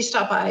show, please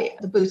stop by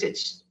the booth.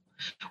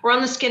 We're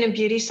on the skin and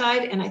beauty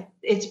side, and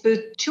it's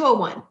booth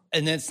 201.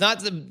 And it's not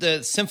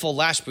the Sinful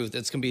lash booth.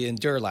 It's going to be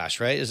Endure Lash,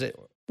 right? Is it?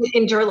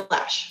 Endure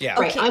Lash. Yeah.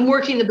 Right. Okay. I'm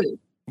working the booth.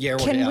 Yeah.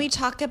 Can we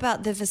talk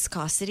about the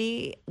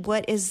viscosity?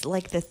 What is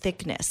like the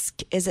thickness?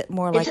 Is it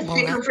more like more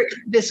thicker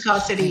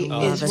viscosity?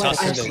 Is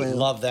what I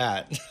love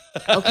that.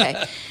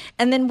 Okay.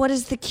 And then what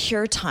is the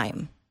cure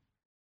time?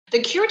 The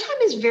cure time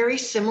is very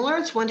similar.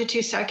 It's 1 to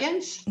 2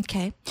 seconds.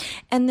 Okay.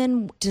 And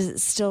then does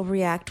it still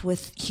react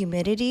with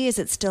humidity? Is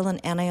it still an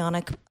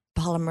anionic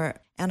polymer?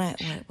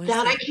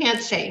 That I can't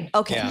say.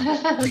 Okay.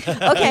 Yeah.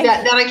 Okay.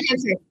 That I can't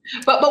say.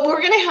 But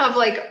we're going to have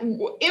like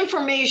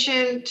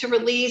information to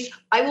release.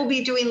 I will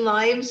be doing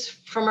lives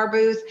from our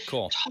booth,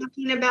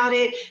 talking about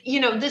it.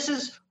 This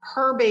is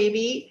her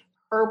baby,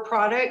 her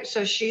product.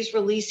 So she's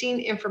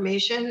releasing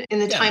information in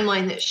the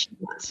timeline that she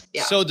wants.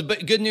 Yeah. So the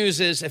good news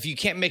is if you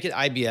can't make it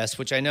IBS,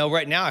 which I know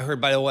right now, I heard,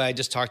 by the way, I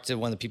just talked to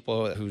one of the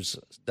people who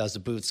does the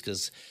booths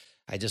because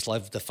I just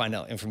love to find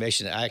out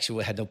information. I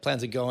actually had no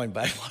plans of going,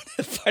 but I wanted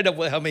to find out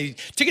how many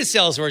ticket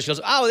sales were. She goes,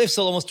 they've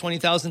sold almost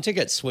 20,000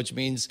 tickets, which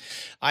means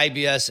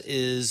IBS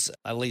is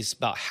at least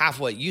about half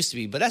what it used to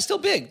be. But that's still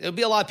big. There'll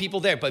be a lot of people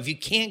there. But if you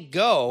can't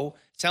go,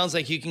 it sounds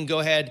like you can go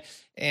ahead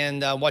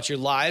and watch your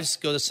lives.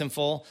 Go to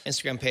Sinful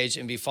Instagram page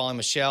and be following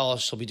Michelle.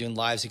 She'll be doing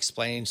lives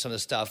explaining some of the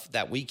stuff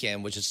that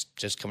weekend, which is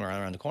just coming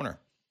around the corner.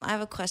 I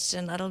have a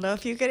question. I don't know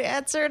if you could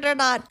answer it or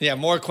not. Yeah,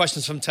 more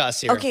questions from Tuss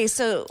here. Okay,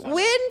 so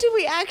when do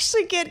we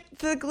actually get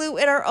the glue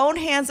in our own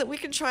hands that we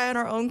can try on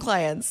our own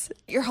clients?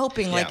 You're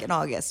hoping like in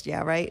August,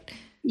 right?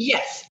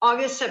 Yes.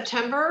 August,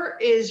 September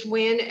is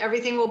when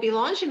everything will be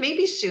launched, and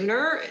maybe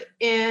sooner.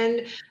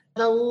 And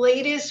the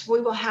latest,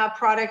 we will have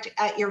product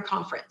at your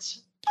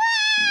conference.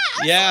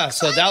 Yeah,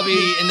 so that'll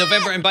be in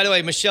November. And by the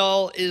way,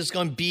 Michelle is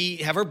going to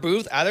have her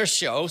booth at her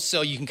show,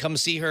 so you can come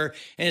see her.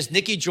 And is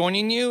Nikki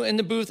joining you in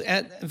the booth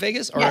at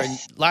Vegas or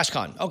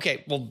LashCon?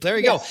 Okay, well, there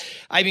you go.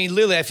 I mean,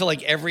 literally, I feel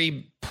like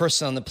every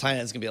person on the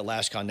planet is going to be at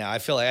LashCon now. I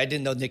feel like I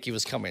didn't know Nikki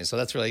was coming, so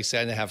that's really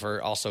exciting to have her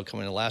also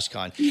coming to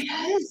LashCon.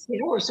 Yes,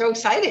 we're so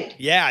excited.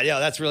 Yeah,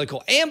 that's really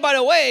cool. And by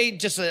the way,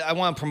 just I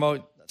want to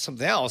promote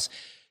something else.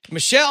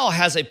 Michelle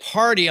has a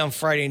party on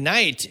Friday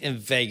night in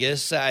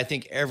Vegas. I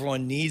think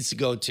everyone needs to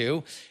go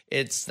to.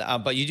 It's,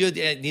 but you do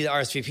need an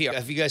RSVP.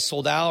 Have you guys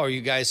sold out, or are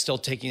you guys still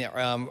taking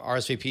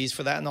RSVPs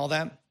for that and all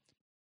that?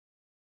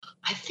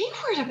 I think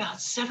we're at about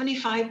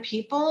 75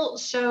 people.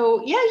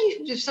 So yeah,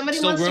 if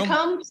somebody wants to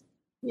come.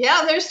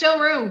 Yeah, there's still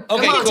room.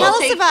 Okay, cool. Tell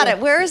us about it.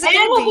 Where is it?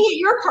 And we'll be at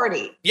your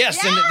party.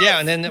 Yes,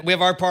 and then we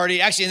have our party.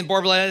 Actually, in the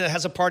Borboleta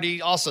has a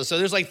party also. So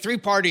there's like 3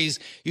 parties.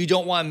 You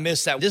don't want to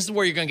miss that. This is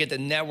where you're going to get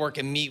to network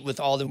and meet with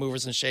all the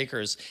movers and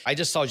shakers. I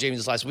just saw James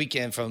this last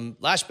weekend from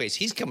Lash Base.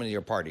 He's coming to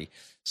your party.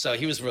 So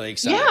he was really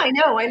excited. Yeah, I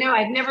know.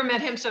 I've never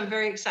met him, so I'm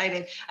very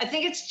excited. I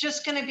think it's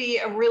just going to be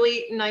a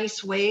really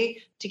nice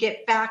way to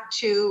get back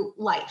to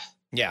life.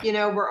 Yeah.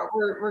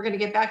 We're going to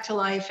get back to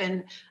life.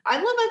 And I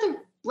love other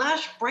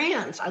lash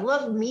brands. I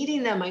love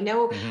meeting them. I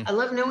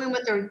love knowing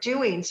what they're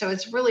doing. So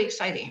it's really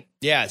exciting.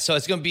 Yeah. So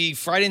it's going to be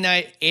Friday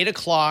night,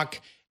 8:00.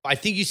 I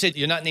think you said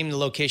you're not naming the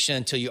location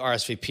until you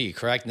RSVP,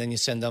 correct? And then you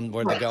send them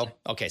where they go?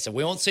 Okay. So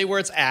we won't say where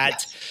it's at.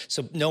 Yes.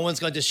 So no one's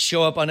going to just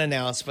show up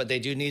unannounced, but they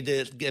do need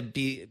to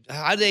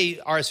how do they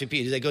RSVP?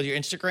 Do they go to your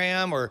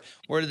Instagram, or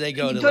where do they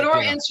go? You go to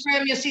our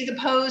Instagram, you'll see the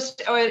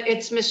post, or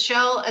it's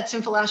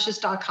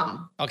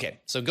Michelle@sinfullashes.com. Okay.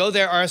 So go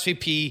there,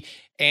 RSVP.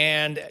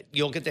 And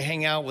you'll get to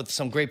hang out with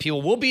some great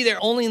people. We'll be there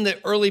only in the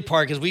early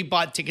part because we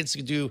bought tickets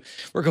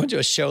we're going to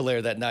a show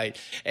later that night.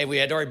 And we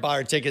had already bought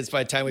our tickets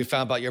by the time we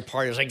found about your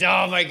party. It was like,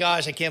 oh my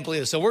gosh, I can't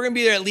believe it. So we're going to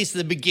be there at least at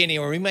the beginning,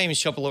 or we might even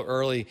show up a little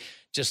early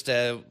just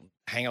to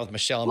hang out with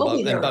Michelle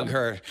and bug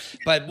her.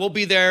 But we'll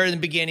be there in the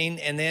beginning.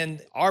 And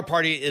then our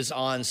party is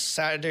on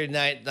Saturday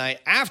night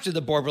after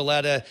the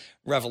Borboleta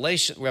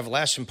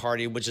Revelation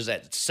party, which is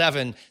at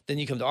 7. Then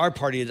you come to our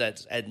party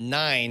that's at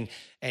 9.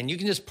 And you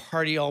can just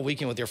party all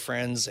weekend with your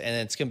friends. And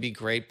it's going to be a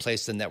great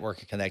place to network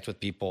and connect with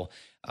people.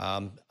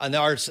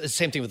 And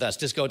same thing with us.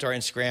 Just go to our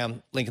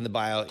Instagram, link in the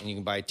bio, and you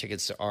can buy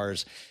tickets to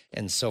ours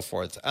and so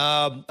forth.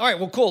 All right,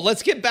 well, cool.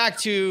 Let's get back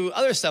to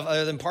other stuff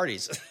other than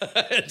parties.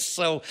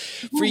 So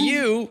for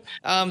you,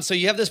 so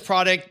you have this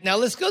product. Now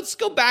let's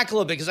go back a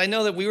little bit, because I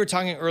know that we were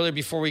talking earlier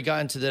before we got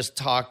into this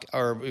talk,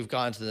 or we've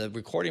gone to the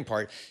recording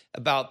part,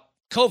 about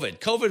COVID.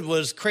 COVID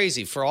was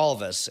crazy for all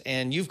of us.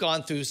 And you've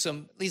gone through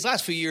these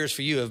last few years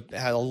for you have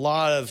had a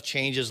lot of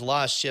changes, a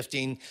lot of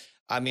shifting.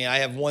 I mean, I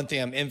have one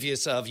thing I'm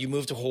envious of. You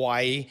moved to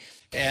Hawaii.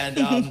 And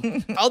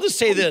I'll just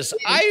say this.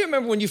 I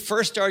remember when you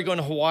first started going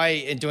to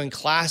Hawaii and doing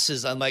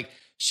classes, I'm like,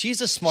 she's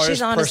the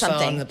smartest person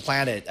on the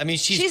planet. I mean,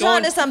 she's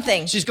on to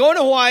something. She's going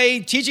to Hawaii,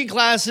 teaching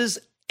classes,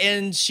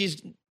 and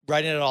she's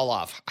writing it all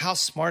off. How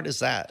smart is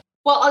that?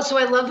 Well, also,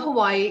 I love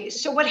Hawaii.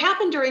 So what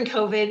happened during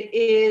COVID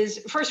is,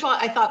 first of all,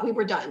 I thought we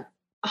were done.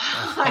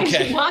 I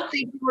did not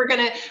think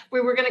we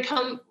were gonna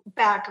come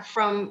back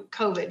from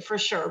COVID for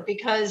sure,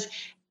 because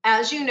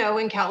as you know,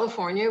 in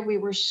California, we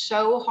were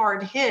so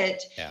hard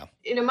hit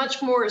in a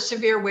much more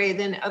severe way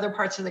than other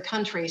parts of the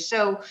country.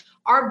 So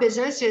our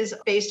business is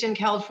based in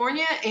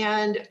California,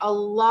 and a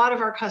lot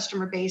of our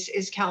customer base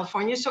is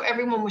California. So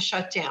everyone was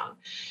shut down.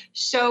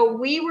 So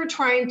we were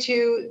trying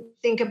to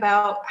think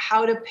about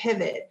how to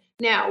pivot.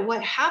 Now,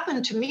 what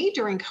happened to me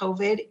during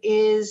COVID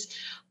is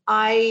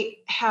I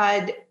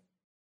had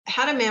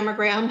a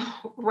mammogram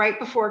right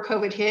before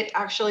COVID hit,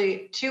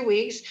 actually 2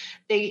 weeks.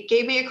 They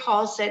gave me a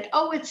call, said,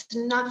 oh, it's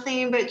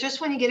nothing, but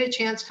just when you get a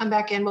chance, come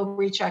back in, we'll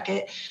recheck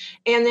it.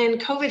 And then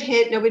COVID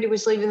hit, nobody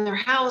was leaving their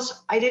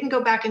house. I didn't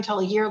go back until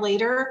a year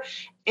later,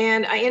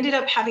 and I ended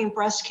up having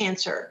breast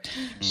cancer.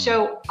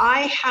 So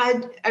I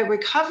had a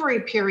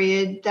recovery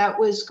period that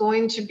was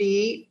going to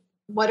be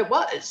what it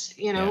was.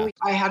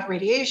 I had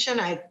radiation.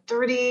 I had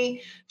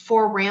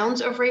 34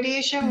 rounds of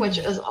radiation, which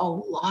is a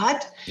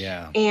lot.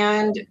 Yeah.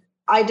 And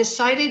I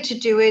decided to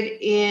do it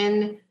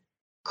in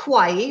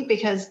Kauai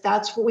because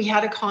that's what we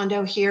had, a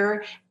condo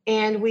here.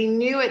 And we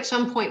knew at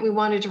some point we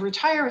wanted to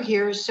retire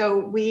here. So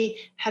we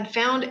had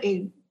found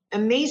an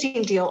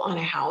amazing deal on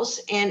a house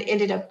and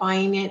ended up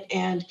buying it.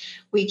 And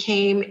we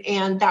came,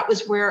 and that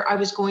was where I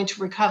was going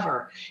to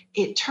recover.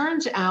 It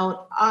turns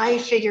out I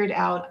figured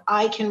out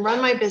I can run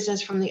my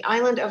business from the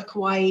island of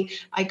Kauai.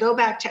 I go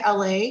back to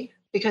LA,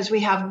 because we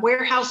have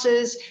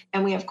warehouses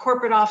and we have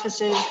corporate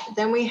offices.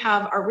 Then we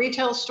have our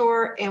retail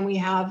store, and we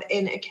have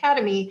an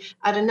academy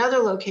at another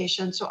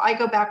location. So I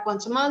go back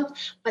once a month,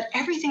 but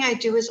everything I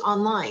do is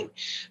online.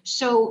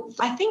 So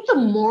I think the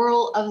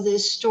moral of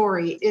this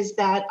story is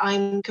that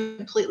I'm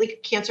completely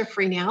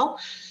cancer-free now.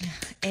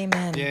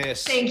 Amen.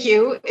 Yes. Thank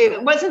you.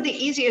 It wasn't the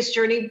easiest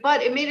journey,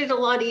 but it made it a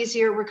lot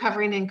easier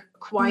recovering in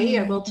Kauai.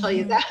 I will tell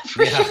you that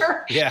for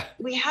sure. Yeah.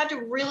 We had to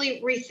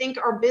really rethink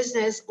our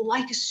business,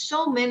 like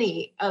so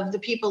many of the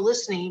people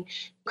listening.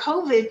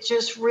 COVID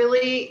just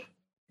really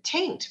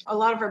tanked a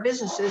lot of our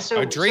businesses. So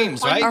our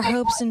dreams, right? Our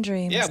hopes and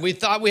dreams. Yeah, we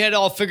thought we had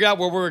all figured out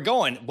where we were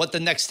going, what the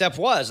next step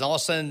was. And all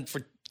of a sudden,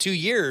 for 2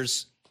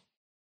 years,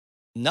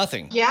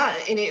 nothing. Yeah,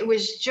 and it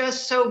was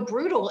just so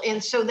brutal.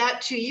 And so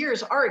that 2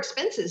 years, our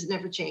expenses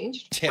never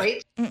changed,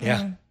 right?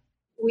 Yeah.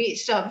 We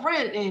still have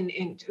rent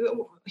and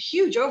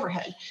huge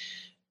overhead.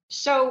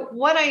 So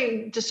what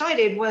I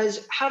decided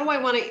was, how do I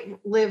want to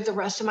live the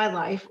rest of my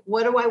life?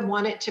 What do I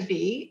want it to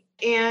be?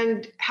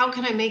 And how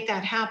can I make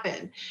that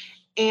happen?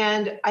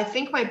 And I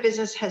think my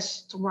business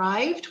has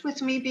thrived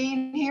with me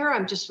being here.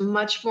 I'm just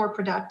much more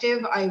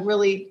productive.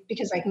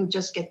 Because I can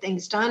just get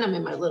things done. I'm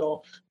in my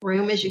little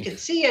room, as you can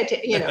see.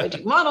 I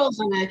do models,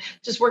 and I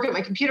just work at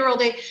my computer all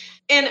day.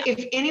 And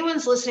if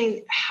anyone's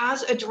listening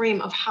has a dream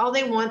of how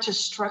they want to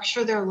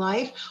structure their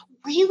life,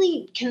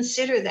 really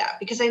consider that,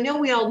 because I know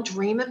we all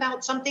dream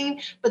about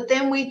something, but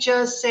then we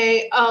just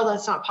say, oh,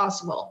 that's not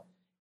possible.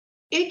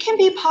 It can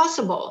be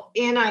possible.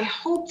 And I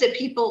hope that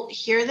people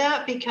hear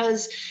that,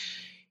 because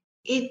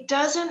it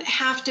doesn't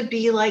have to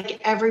be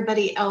like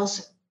everybody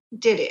else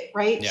did it,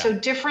 right? Yeah. So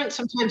different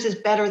sometimes is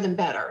better than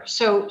better.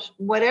 So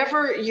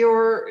whatever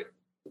your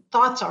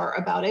thoughts are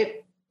about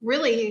it,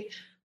 really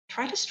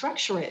try to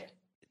structure it.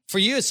 For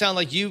you, it sounded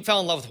like you fell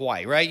in love with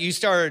Hawaii, right? You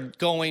started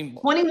going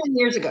 21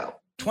 years ago.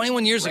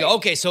 21 years ago.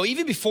 Okay, so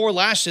even before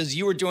Lashes,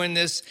 you were doing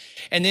this,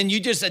 and then you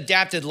just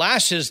adapted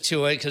Lashes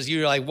to it because you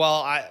were like,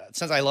 well,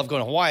 since I love going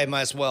to Hawaii, I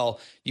might as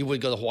well. You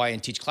would go to Hawaii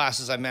and teach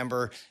classes, I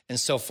remember, and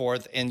so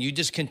forth. And you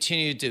just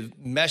continued to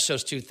mesh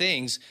those two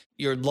things,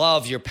 your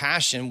love, your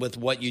passion with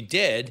what you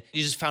did.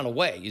 You just found a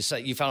way. You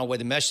found a way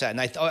to mesh that.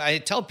 And I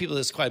tell people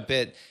this quite a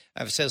bit.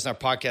 I've said this in our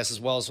podcast as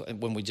well as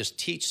when we just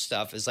teach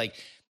stuff, is like,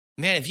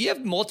 man, if you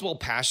have multiple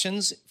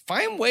passions,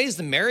 find ways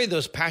to marry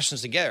those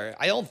passions together.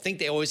 I don't think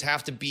they always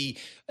have to be,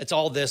 it's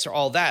all this or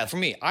all that. For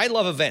me, I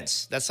love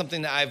events. That's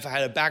something that I've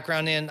had a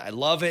background in. I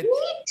love it.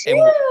 Me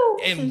too.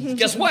 And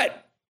guess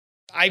what?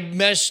 I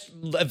meshed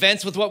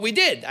events with what we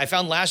did. I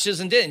found lashes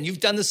and did. And you've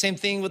done the same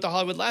thing with the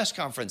Hollywood Lash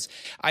Conference.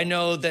 I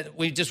know that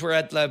we just were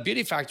at the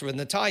Beauty Factor with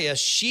Natalia.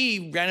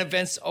 She ran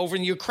events over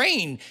in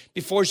Ukraine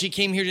before she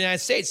came here to the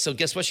United States. So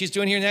guess what she's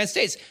doing here in the United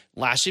States?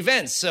 Lash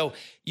events. So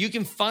you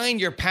can find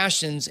your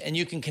passions and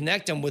you can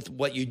connect them with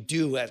what you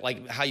do at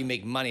like how you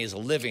make money as a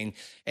living.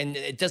 And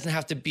it doesn't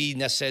have to be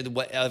necessarily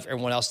what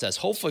everyone else does.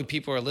 Hopefully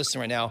people are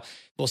listening right now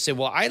will say,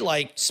 well, I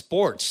like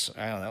sports.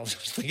 I don't know.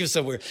 Think of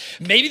somewhere.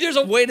 Maybe there's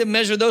a way to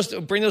measure those,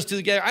 bring those two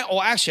together.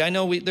 Actually, I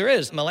know there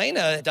is.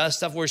 Milena does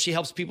stuff where she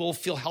helps people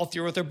feel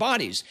healthier with their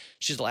bodies.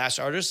 She's a lash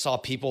artist, saw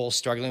people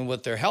struggling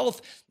with their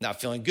health, not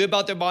feeling good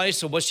about their bodies.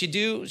 So what she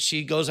do?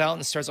 She goes out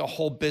and starts a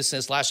whole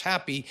business, Lash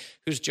Happy,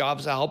 whose job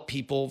is to help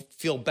people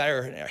feel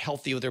better and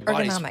healthy with their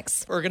bodies.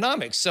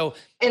 Ergonomics. So,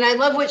 and I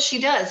love what she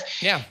does.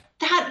 Yeah.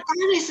 That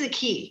is the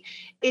key.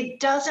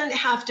 It doesn't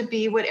have to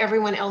be what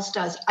everyone else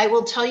does. I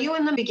will tell you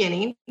in the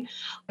beginning,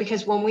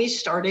 because when we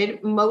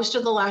started, most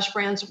of the lash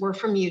brands were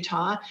from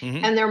Utah,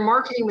 and their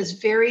marketing was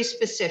very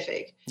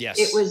specific. Yes.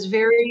 It was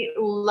very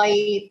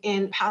light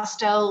in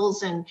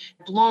pastels and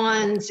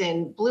blondes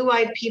and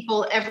blue-eyed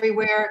people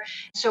everywhere.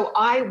 So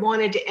I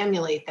wanted to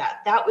emulate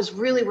that. That was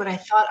really what I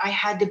thought I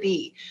had to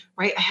be,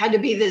 right? I had to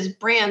be this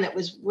brand that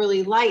was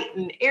really light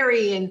and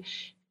airy. And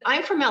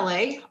I'm from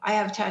LA. I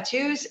have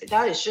tattoos.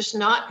 That is just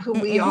not who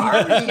we are.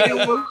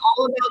 We're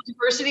all about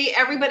diversity.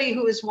 Everybody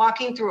who was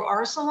walking through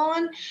our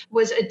salon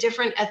was a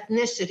different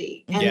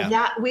ethnicity. And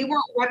that we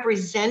weren't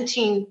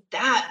representing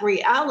that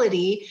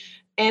reality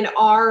and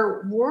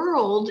our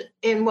world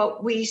and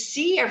what we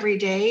see every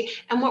day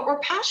and what we're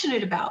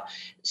passionate about.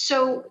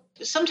 So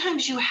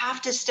sometimes you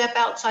have to step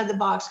outside the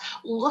box,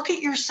 look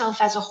at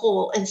yourself as a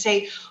whole and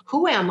say,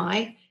 who am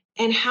I?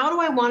 And how do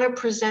I want to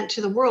present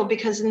to the world?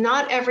 Because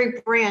not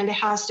every brand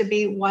has to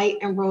be white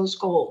and rose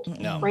gold,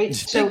 right?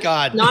 So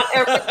God. Not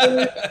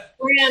every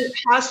brand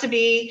has to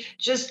be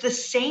just the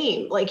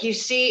same. Like you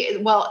see,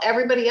 well,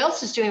 everybody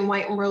else is doing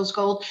white and rose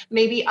gold.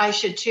 Maybe I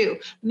should too.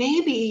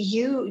 Maybe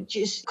you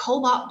just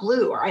cobalt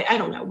blue, or I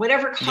don't know,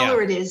 whatever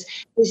color it is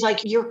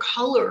like your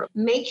color.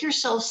 Make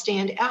yourself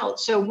stand out.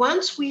 So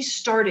once we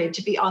started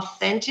to be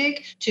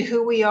authentic to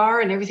who we are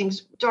and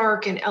everything's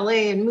dark and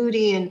LA and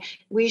moody and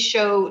we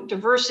show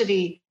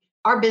diversity,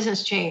 our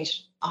business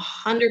changed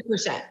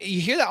 100%.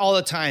 You hear that all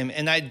the time.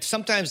 And I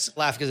sometimes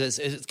laugh because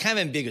it's kind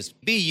of ambiguous.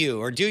 Be you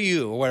or do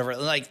you or whatever.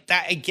 Like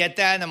that, I get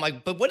that. And I'm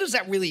like, but what does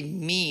that really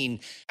mean?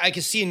 I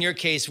can see in your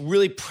case,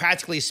 really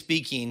practically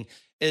speaking,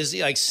 is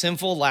like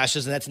Sinful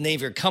Lashes, and that's the name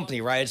of your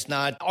company, right? It's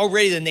not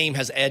already the name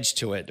has edge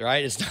to it,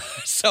 right? It's not,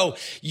 so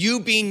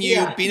you being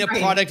you, being a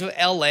product of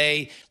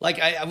LA, like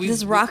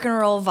this rock and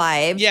roll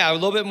vibe. Yeah, a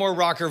little bit more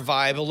rocker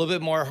vibe, a little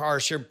bit more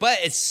harsher, but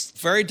it's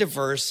very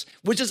diverse,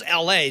 which is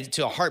LA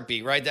to a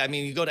heartbeat, right? I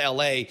mean, you go to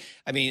LA.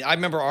 I mean, I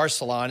remember our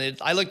salon.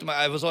 I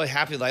was always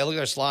happy that I looked at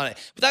our salon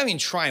without even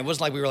trying. It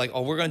wasn't like we were like,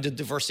 oh, we're going to do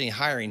diversity in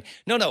hiring.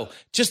 No,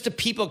 just the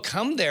people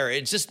come there.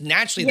 It's just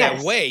naturally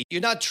that way.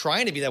 You're not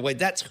trying to be that way.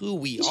 That's who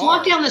we are.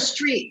 Walk down the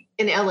street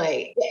in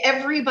LA.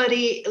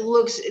 Everybody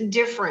looks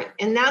different.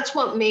 And that's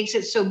what makes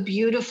it so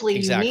beautifully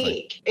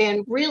unique.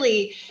 And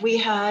really, we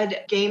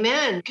had gay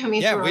men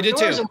coming through our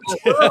doors. Too.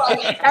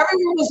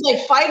 Everyone was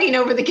like fighting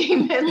over the gay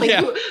men, like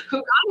who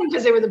got them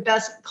because they were the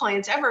best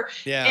clients ever.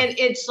 Yeah. And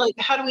it's like,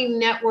 how do we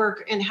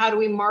network and how do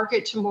we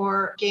market to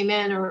more gay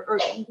men or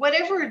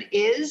whatever it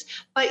is?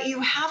 But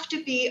you have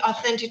to be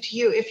authentic to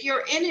you. If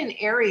you're in an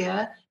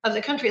area of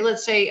the country,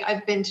 let's say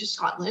I've been to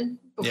Scotland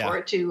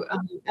before to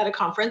at a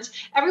conference,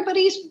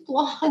 everybody's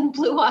blonde,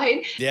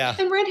 blue-eyed,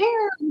 and red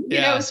hair, you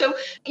know, so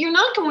you're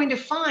not going to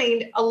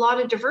find a lot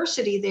of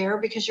diversity there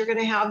because you're going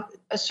to have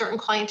a certain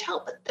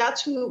clientele, but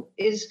that's who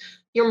is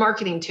you're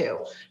marketing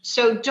to.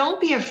 So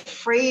don't be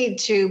afraid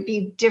to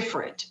be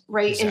different,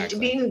 right? Exactly. And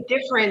being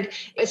different,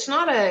 it's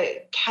not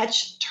a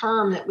catch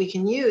term that we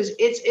can use.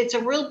 It's a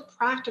real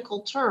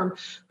practical term.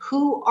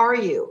 Who are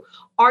you?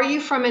 Are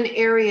you from an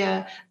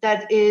area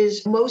that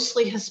is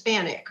mostly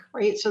Hispanic,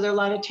 right? So there are a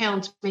lot of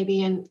towns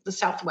maybe in the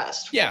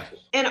Southwest. Yeah.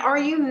 And are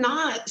you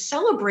not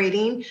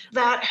celebrating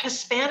that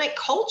Hispanic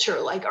culture?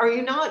 Like, are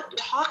you not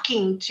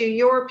talking to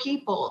your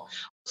people?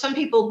 Some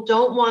people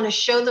don't want to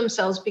show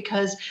themselves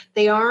because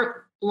they aren't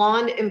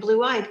blonde and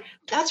blue-eyed.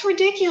 That's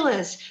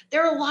ridiculous.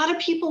 There are a lot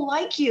of people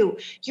like you.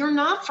 You're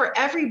not for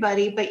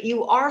everybody, but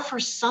you are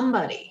for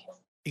somebody.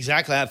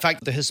 Exactly. In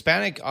fact, the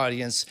Hispanic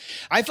audience,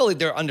 I feel like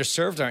they're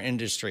underserved in our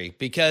industry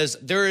because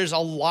there is a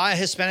lot of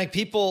Hispanic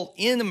people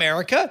in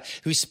America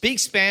who speak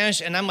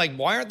Spanish. And I'm like,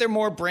 why aren't there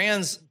more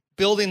brands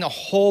building a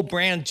whole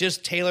brand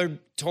just tailored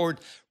toward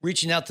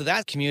reaching out to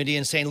that community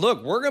and saying,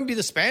 look, we're going to be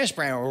the Spanish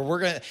brand, or we're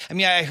going to, I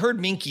mean, I heard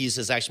Minky's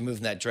is actually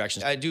moving that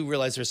direction. I do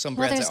realize there's some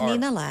brands that are. There's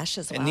Nina Lash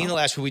as well. And Nina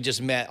Lash, who we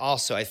just met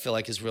also, I feel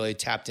like is really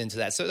tapped into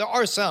that. So there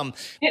are some.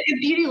 And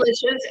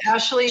Beautylicious,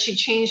 Ashley, she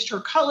changed her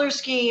color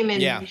scheme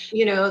and,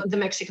 you know, the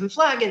Mexican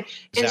flag. And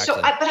so,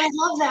 but I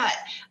love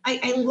that.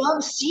 I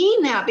love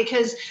seeing that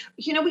because,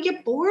 you know, we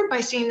get bored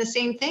by seeing the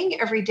same thing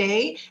every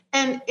day.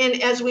 And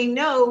as we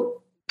know,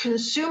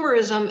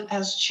 consumerism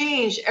has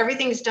changed.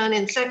 Everything's done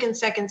in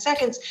seconds.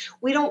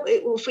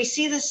 If we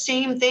see the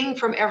same thing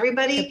from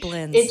everybody,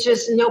 it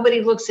just,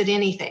 nobody looks at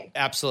anything.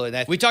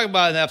 Absolutely. We talked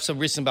about an episode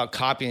recently about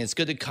copying. It's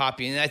good to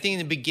copy. And I think in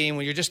the beginning,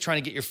 when you're just trying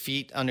to get your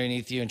feet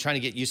underneath you and trying to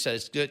get used to it,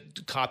 it's good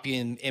to copy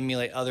and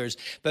emulate others.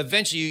 But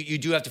eventually you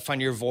do have to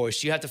find your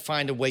voice. You have to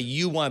find a way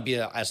you want to be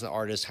as an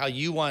artist, how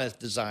you want to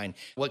design,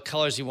 what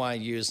colors you want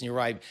to use. And you're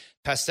right,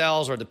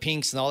 pastels or the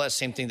pinks and all that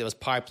same thing that was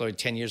popular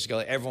 10 years ago,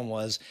 everyone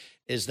was,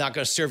 is not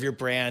going to serve your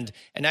brand.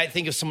 And I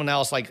think of someone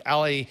else like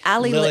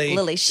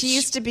Lily. She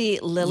used to be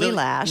Lily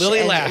Lash.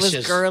 Lily Lash. It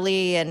was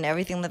girly and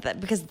everything like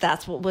that, because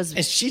that's what was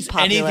and she's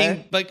popular.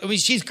 Anything, but I mean,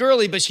 she's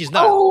girly, but she's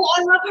not. Oh,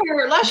 I love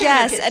her. Lash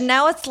Yes, anarchist. and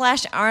now it's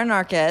Lash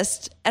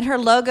Anarchist, and her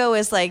logo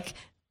is like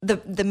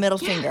the middle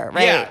finger,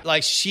 right? Yeah,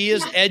 like she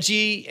is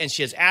edgy and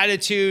she has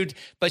attitude,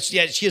 but she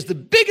has the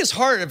biggest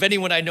heart of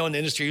anyone I know in the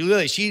industry.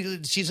 Really, she's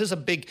just a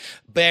big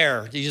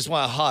bear you just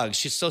want to hug.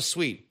 She's so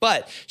sweet,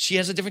 but she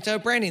has a different type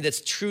of branding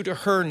that's true to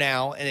her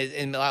now, and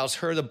it allows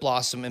her to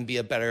blossom and be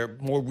a better,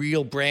 more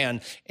real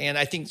brand. And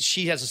I think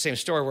she has the same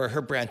story where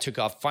her brand took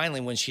off finally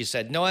when she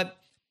said, "You know what?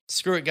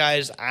 Screw it,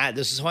 guys.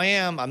 This is who I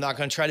am. I'm not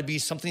going to try to be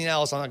something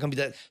else. I'm not going to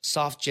be that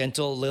soft,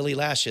 gentle Lily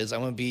Lashes. I'm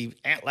going to be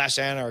Lash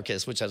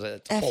Anarchist," which has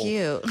a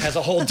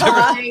whole different.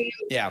 I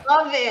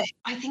love it.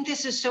 I think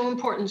this is so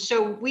important.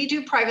 So we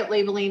do private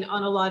labeling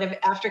on a lot of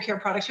aftercare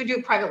products. We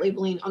do private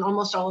labeling on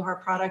almost all of our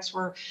products.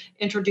 We're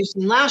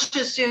introducing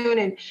lashes soon,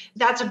 and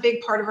that's a big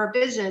part of our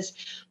business.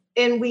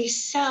 And we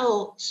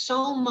sell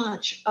so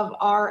much of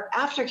our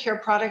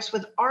aftercare products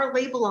with our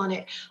label on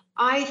it.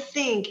 I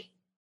think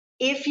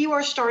if you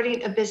are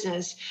starting a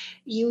business,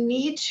 you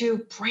need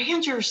to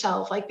brand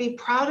yourself, like be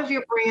proud of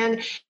your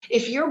brand.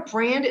 If your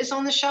brand is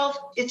on the shelf,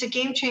 it's a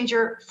game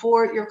changer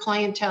for your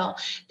clientele.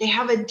 They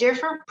have a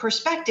different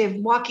perspective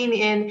walking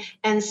in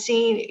and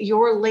seeing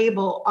your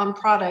label on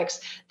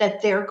products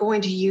that they're going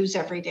to use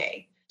every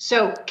day.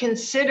 So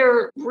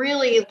consider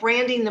really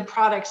branding the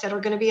products that are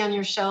going to be on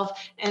your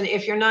shelf. And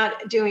if you're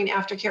not doing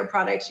aftercare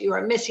products, you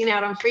are missing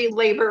out on free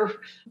labor,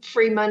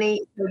 free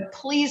money. So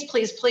please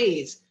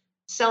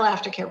sell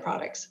aftercare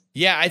products.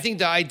 Yeah, I think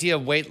the idea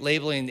of weight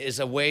labeling is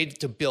a way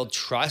to build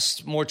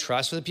more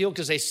trust with the people,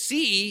 because they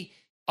see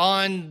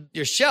on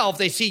your shelf,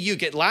 they see you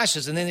get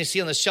lashes, and then they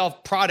see on the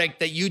shelf product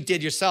that you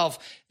did yourself.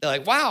 They're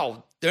like,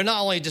 wow, they're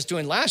not only just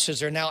doing lashes,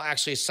 they're now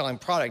actually selling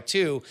product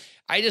too.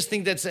 I just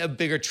think that's a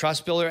bigger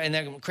trust builder, and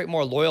that can create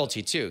more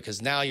loyalty too,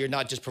 because now you're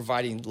not just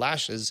providing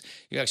lashes,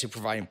 you're actually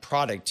providing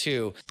product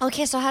too.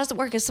 Okay, so how does it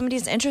work? If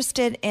somebody's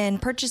interested in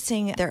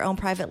purchasing their own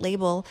private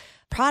label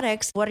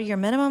products, what are your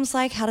minimums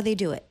like? How do they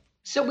do it?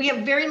 So we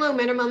have very low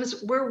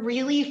minimums. We're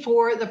really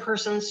for the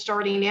person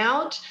starting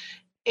out,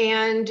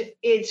 and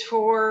it's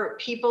for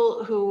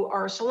people who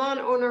are salon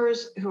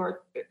owners, who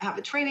have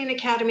a training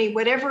academy,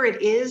 whatever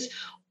it is.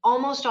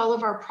 Almost all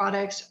of our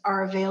products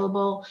are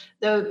available.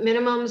 The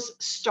minimums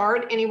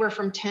start anywhere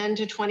from 10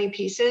 to 20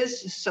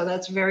 pieces. So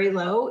that's very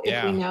low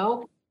if we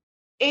know.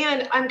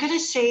 And I'm going to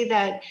say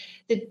that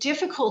the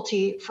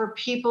difficulty for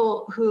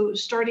people who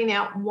starting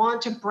out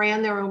want to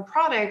brand their own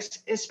products,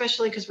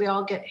 especially because we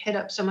all get hit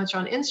up so much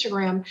on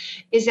Instagram,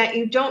 is that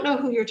you don't know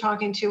who you're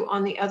talking to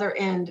on the other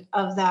end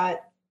of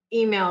that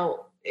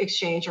email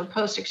exchange or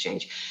post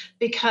exchange,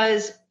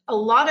 because a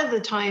lot of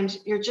the times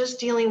you're just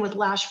dealing with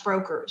lash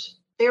brokers.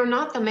 They're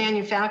not the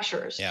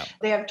manufacturers. Yeah.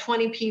 They have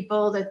 20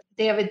 people that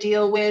they have a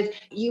deal with.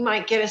 You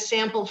might get a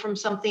sample from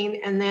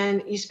something, and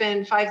then you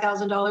spend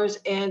 $5,000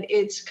 and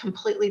it's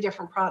completely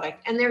different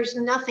product. And there's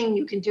nothing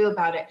you can do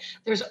about it.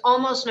 There's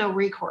almost no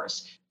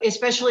recourse,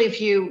 especially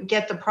if you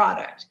get the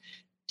product.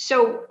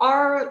 So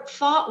our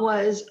thought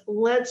was,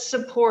 let's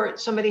support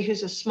somebody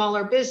who's a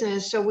smaller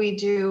business. So we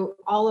do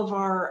all of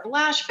our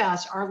lash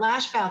baths. Our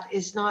lash bath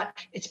it's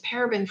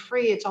paraben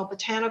free. It's all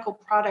botanical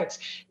products.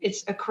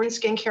 It's a Korean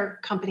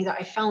skincare company that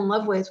I fell in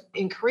love with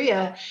in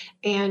Korea.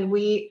 And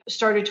we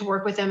started to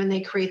work with them, and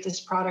they create this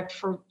product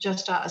for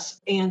just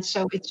us. And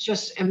so it's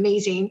just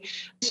amazing.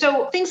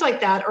 So things like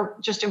that are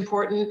just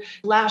important.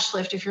 Lash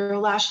lift. If you're a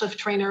lash lift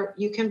trainer,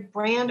 you can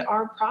brand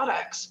our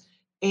products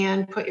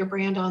and put your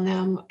brand on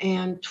them.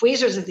 And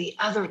tweezers are the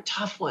other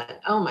tough one.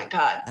 Oh my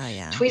God. Oh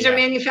yeah. Tweezer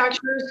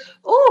manufacturers.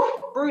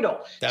 Oh, brutal.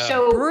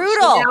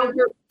 Brutal.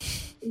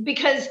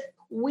 Because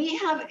we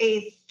have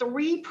a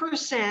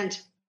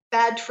 3%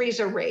 bad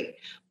tweezer rate.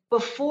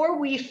 Before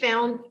we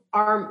found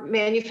our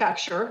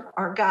manufacturer,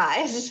 our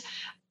guys,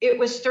 it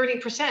was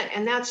 30%.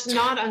 And that's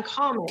not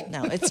uncommon.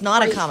 No, it's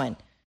not uncommon.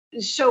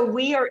 So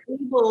we are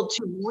able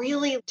to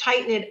really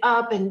tighten it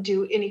up and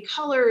do any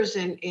colors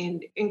and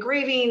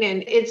engraving,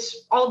 and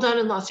it's all done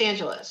in Los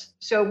Angeles.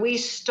 So we're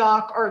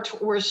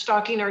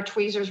stocking our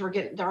tweezers.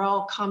 They're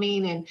all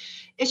coming, and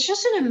it's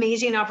just an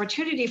amazing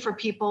opportunity for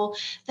people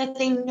that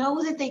they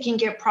know that they can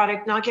get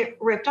product, not get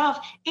ripped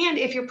off. And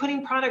if you're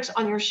putting products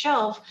on your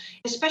shelf,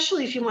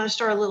 especially if you want to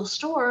start a little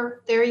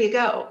store, there you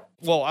go.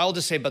 Well, I'll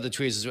just say about the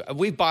tweezers.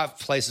 We bought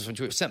places from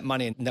tweezers, sent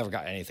money and never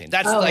got anything.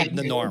 That's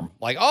the norm.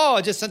 Like,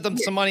 I just sent them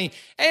some money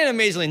and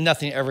amazingly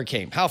nothing ever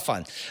came. How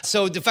fun.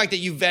 So the fact that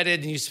you vetted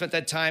and you spent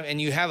that time and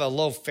you have a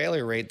low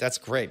failure rate, that's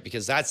great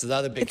because that's the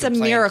other big complaint.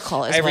 It's a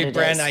miracle is Every what it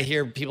brand is. I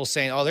hear people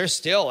saying, they're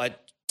still at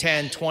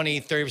 10,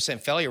 20,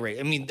 30% failure rate.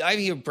 I mean, I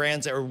hear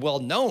brands that are well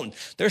known,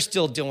 they're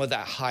still dealing with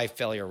that high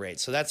failure rate.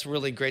 So that's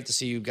really great to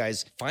see you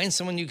guys find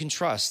someone you can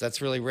trust.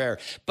 That's really rare.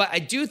 But I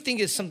do think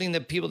it's something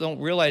that people don't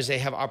realize they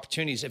have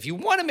opportunities. If you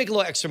want to make a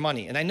little extra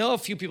money, and I know a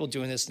few people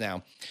doing this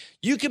now,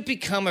 you could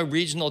become a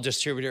regional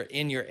distributor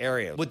in your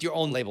area with your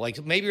own label.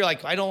 Like maybe you're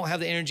like, I don't have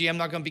the energy. I'm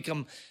not going to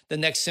become the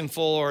next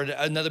Sinful or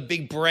another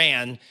big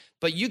brand,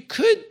 but you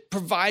could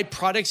provide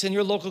products in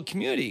your local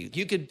community.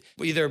 You could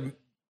either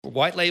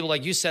white label,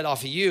 like you said,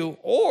 off of you,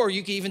 or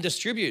you can even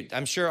distribute.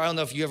 I'm sure, I don't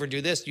know if you ever do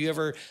this. Do you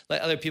ever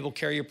let other people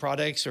carry your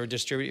products or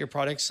distribute your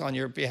products on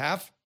your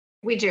behalf?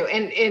 We do.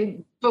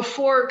 And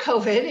before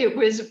COVID, it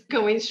was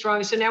going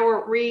strong. So now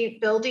we're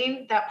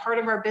rebuilding that part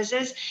of our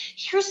business.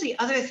 Here's the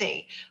other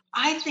thing.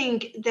 I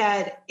think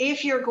that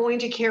if you're going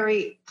to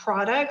carry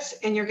products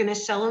and you're going to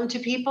sell them to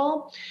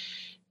people,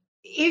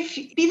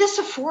 be the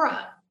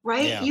Sephora,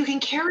 right? Yeah. You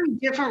can carry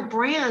different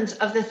brands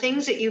of the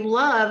things that you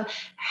love,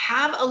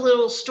 have a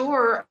little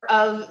store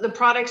of the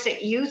products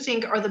that you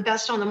think are the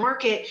best on the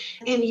market,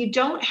 and you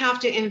don't have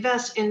to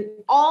invest in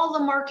all the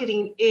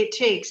marketing it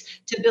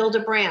takes to build a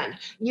brand.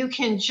 You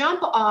can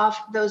jump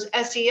off those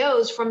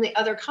SEOs from the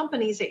other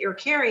companies that you're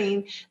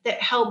carrying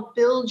that help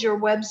build your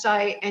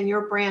website and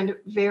your brand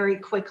very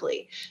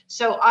quickly.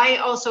 So I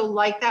also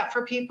like that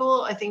for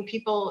people. I think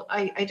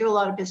I do a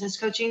lot of business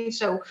coaching.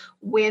 So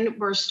when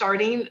we're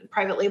starting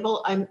private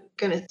label, I'm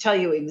going to tell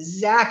you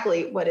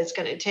exactly what it's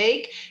going to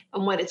take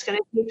and what it's going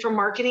to take for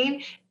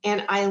marketing.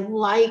 And I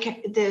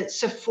like the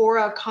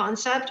Sephora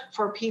concept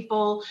for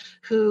people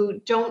who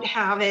don't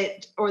have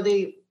it or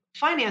the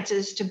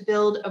finances to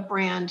build a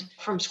brand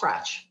from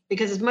scratch,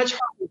 because it's much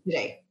harder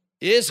today.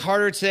 It is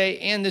harder today.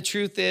 And the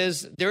truth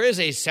is there is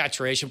a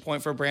saturation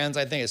point for brands.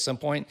 I think at some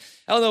point,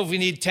 I don't know if we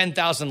need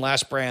 10,000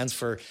 lash brands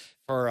for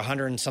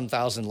 100 and some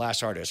thousand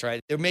lash artists,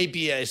 right? There may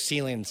be a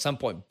ceiling at some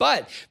point,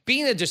 but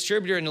being a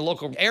distributor in the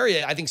local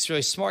area, I think is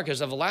really smart because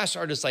if a lash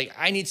artist, like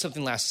I need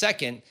something last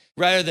second,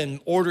 rather than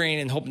ordering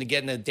and hoping to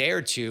get in a day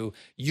or two,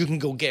 you can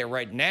go get it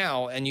right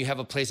now. And you have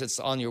a place that's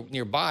on your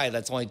nearby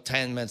that's only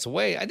 10 minutes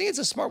away. I think it's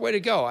a smart way to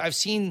go. I've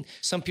seen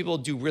some people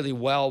do really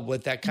well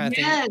with that kind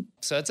of thing.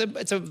 So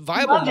it's a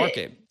viable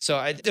market. So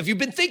if you've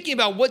been thinking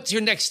about what's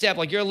your next step,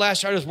 like you're a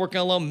lash artist working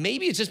alone,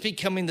 maybe it's just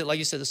becoming like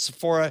you said, the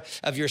Sephora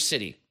of your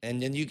city.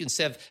 And then you can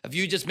say, if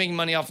you just making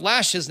money off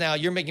lashes now,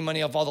 you're making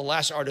money off all the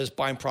lash artists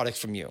buying products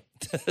from you.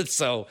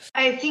 So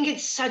I think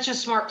it's such a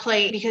smart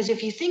play because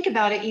if you think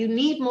about it, you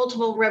need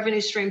multiple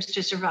revenue streams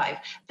to survive.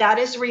 That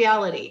is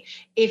reality.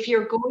 If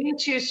you're going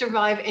to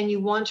survive and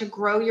you want to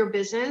grow your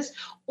business,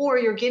 or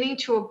you're getting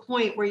to a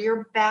point where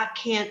your back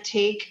can't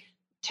take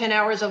 10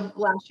 hours of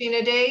lashing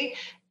a day,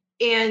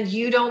 and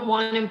you don't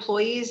want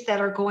employees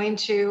that are going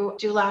to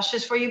do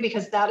lashes for you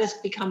because that has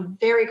become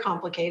very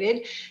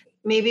complicated.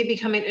 Maybe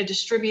becoming a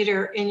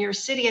distributor in your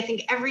city. I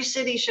think every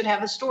city should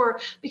have a store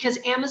because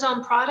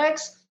Amazon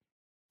products,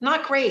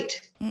 not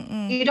great.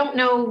 You don't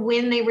know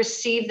when they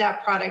receive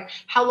that product,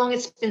 how long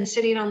it's been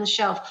sitting on the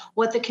shelf,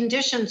 what the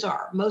conditions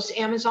are. Most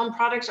Amazon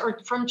products are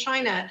from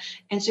China.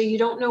 And so you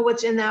don't know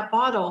what's in that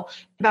bottle.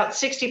 About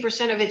 60%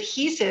 of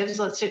adhesives,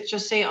 let's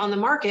just say on the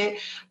market,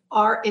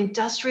 are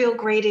industrial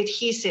grade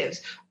adhesives,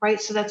 right?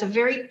 So that's a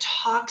very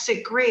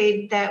toxic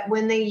grade that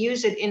when they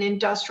use it in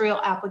industrial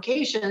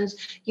applications,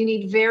 you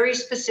need very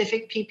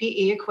specific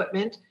PPE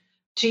equipment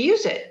to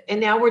use it. And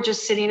now we're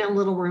just sitting in a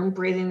little room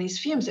breathing these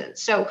fumes in.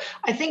 So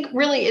I think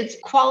really it's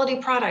quality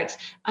products,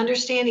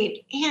 understanding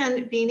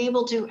and being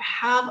able to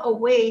have a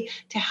way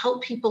to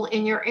help people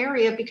in your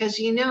area because,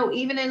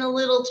 even in a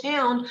little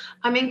town,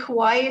 I'm in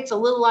Kauai, it's a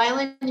little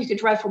island. You could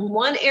drive from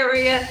one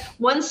area,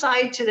 one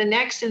side to the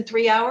next in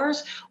 3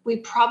 hours. We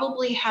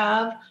probably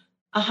have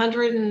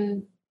 100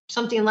 and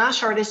something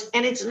lash artists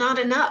and it's not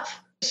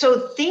enough.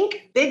 So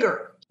think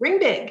bigger, dream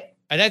big.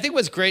 And I think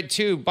what's great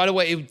too, by the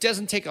way, it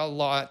doesn't take a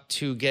lot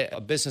to get a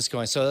business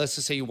going. So let's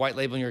just say you white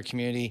label in your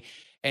community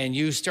and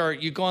you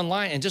go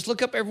online and just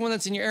look up everyone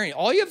that's in your area.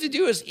 All you have to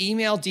do is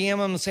email, DM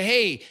them and say,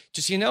 hey,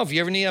 just if you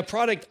ever need a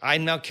product,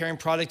 I'm now carrying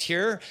product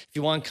here. If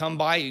you want to come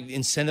by, you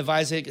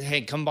incentivize it.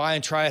 Hey, come by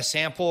and try a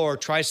sample or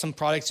try some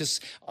products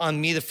just on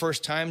me the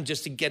first time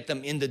just to get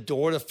them in the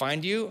door to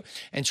find you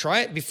and try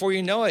it. Before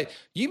you know it,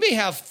 you may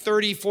have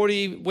 30,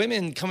 40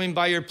 women coming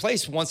by your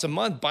place once a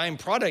month buying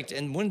product.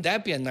 And wouldn't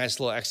that be a nice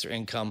little extra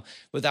income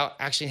without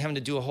actually having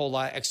to do a whole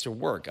lot of extra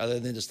work other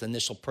than just the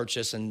initial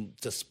purchase and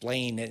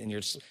displaying it in your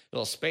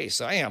little space.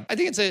 So I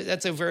think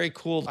that's a very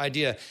cool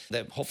idea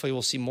that hopefully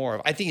we'll see more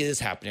of. I think it is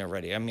happening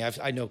already. I mean,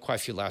 I know quite a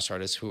few lash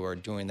artists who are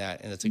doing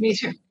that, and it's Me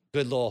too.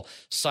 good little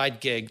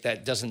side gig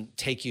that doesn't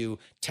take you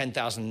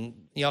 10,000.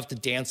 You don't have to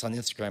dance on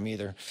Instagram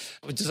either,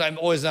 which is I'm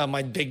always on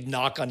my big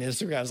knock on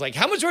Instagram. It's like,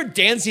 how much more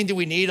dancing do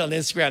we need on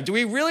Instagram? Do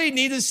we really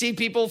need to see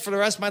people for the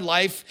rest of my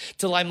life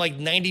till I'm like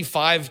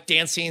 95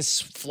 dancing,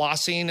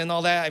 flossing and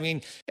all that? I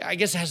mean, I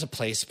guess it has a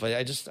place, but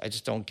I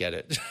just don't get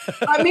it.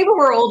 Maybe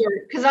we're older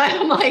because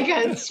I'm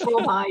like,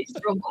 scroll by.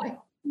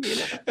 You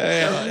know?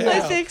 I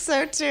think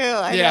so too.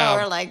 I know.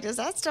 We're like, is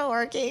that still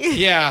working?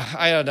 Yeah,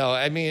 I don't know.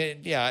 I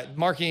mean,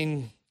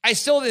 marketing. I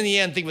still, in the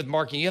end, think with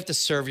marketing, you have to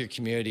serve your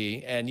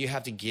community and you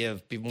have to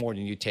give more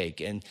than you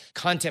take. And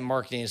content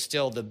marketing is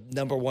still the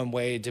number one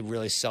way to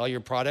really sell your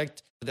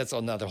product. But that's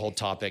another whole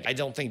topic. I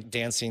don't think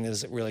dancing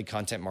is really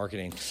content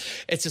marketing.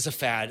 It's just a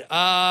fad.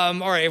 All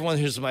right, everyone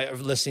who's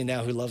listening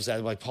now who loves that,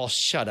 I'm like, Paul,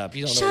 shut up.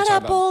 You don't know what you're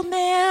talking about. Old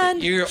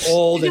man. You're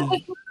old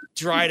and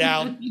dried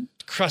out,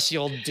 crusty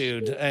old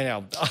dude. I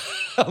know.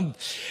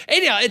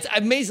 Anyhow, it's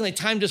amazingly,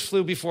 time just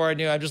flew before I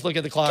knew. I just looked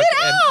at the clock. Get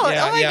out!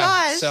 Oh my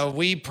gosh. So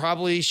we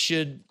probably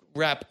should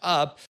wrap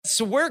up.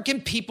 So where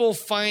can people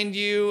find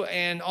you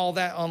and all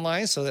that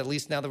online? So that at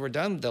least now that we're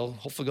done, they'll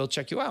hopefully go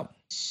check you out.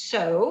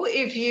 So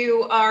if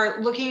you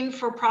are looking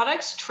for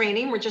products,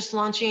 training, we're just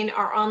launching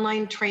our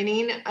online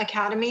training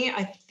academy,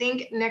 I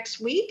think next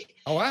week.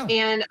 Oh, wow.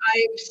 And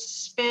I've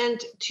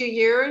spent 2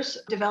 years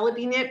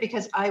developing it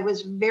because I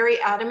was very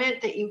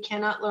adamant that you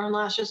cannot learn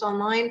lashes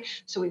online.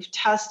 So we've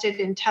tested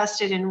and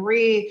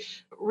refilmed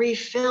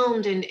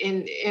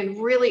and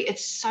really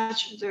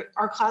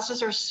our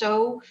classes are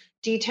so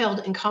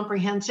detailed and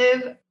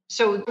comprehensive.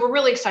 So we're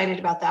really excited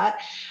about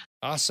that.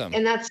 Awesome.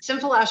 And that's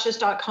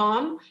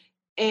sinfullashes.com.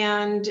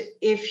 And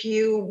if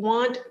you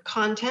want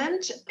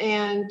content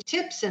and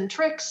tips and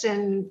tricks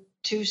and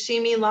to see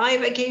me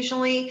live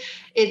occasionally,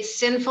 it's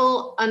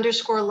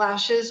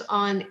sinful_lashes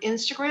on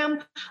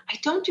Instagram. I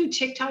don't do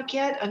TikTok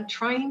yet. I'm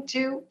trying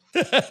to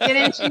get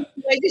into it.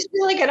 I just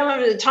feel like I don't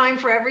have the time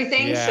for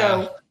everything. Yeah.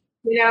 So,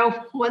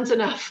 one's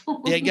enough.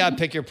 Yeah, you got to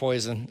pick your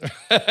poison.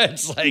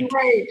 It's like,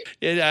 right.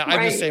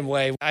 I'm the same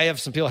way. I have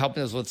some people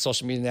helping us with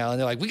social media now, and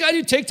they're like, we got to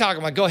do TikTok.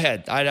 I'm like, go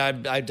ahead.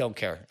 I don't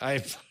care.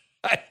 I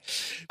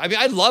mean,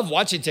 I love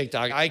watching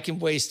TikTok. I can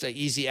waste an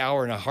easy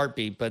hour in a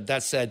heartbeat. But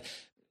that said,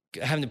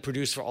 having to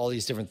produce for all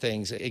these different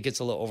things, it gets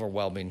a little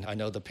overwhelming. I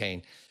know the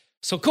pain.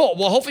 So cool.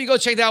 Well, hopefully you go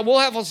check that out.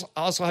 We'll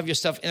also have your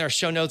stuff in our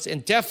show notes.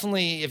 And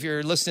definitely, if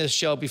you're listening to this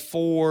show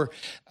before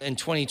in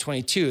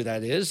 2022,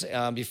 that is,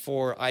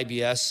 before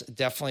IBS,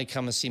 definitely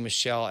come and see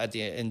Michelle at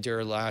the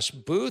Endure Lash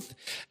booth,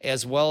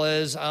 as well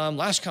as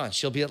LashCon.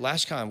 She'll be at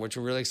LashCon, which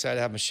we're really excited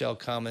to have Michelle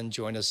come and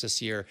join us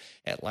this year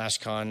at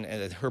LashCon.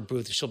 And at her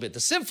booth, she'll be at the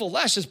Sinful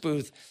Lashes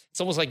booth.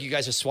 It's almost like you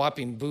guys are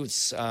swapping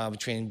booths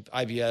between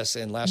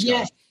IBS and LashCon.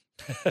 Yes.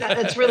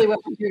 That's really what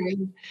I'm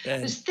doing.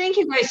 Just thank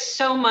you guys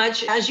so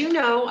much. As you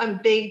know, I'm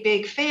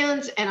big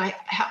fans, and I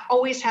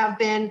always have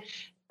been.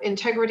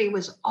 Integrity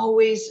was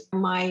always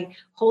my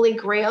holy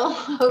grail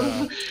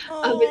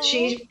of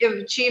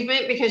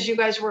achievement because you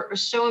guys were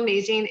so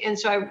amazing. And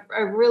so I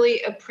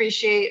really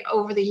appreciate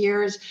over the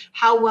years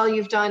how well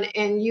you've done,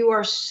 and you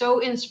are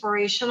so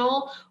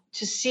inspirational.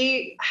 To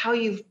see how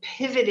you've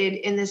pivoted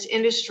in this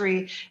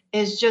industry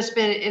has just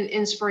been an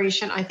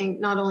inspiration, I think,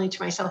 not only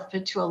to myself,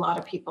 but to a lot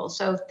of people.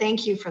 So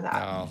thank you for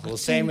that. Oh, well,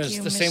 same with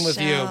you. We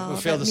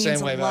feel the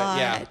same way. But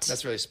yeah,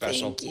 that's really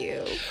special. Thank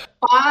you.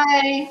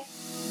 Bye.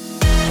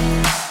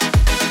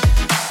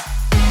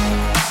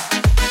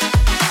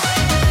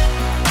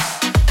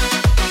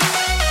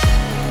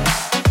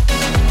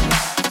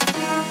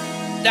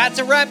 That's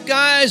a wrap,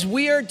 guys.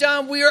 We are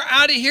done. We are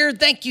out of here.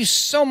 Thank you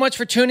so much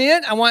for tuning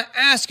in. I want to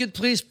ask you to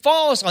please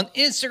follow us on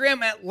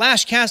Instagram at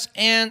Lashcast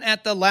and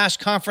at the Lash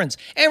Conference.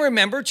 And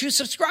remember to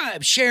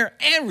subscribe, share,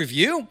 and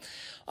review.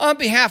 On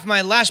behalf of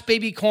my Lash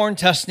Baby Corn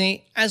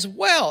Tusney, as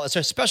well as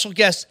our special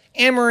guests,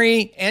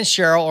 Anne-Marie and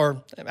Cheryl,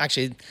 or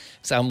actually,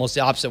 it's almost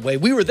the opposite way.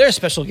 We were their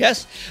special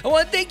guests. I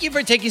want to thank you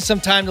for taking some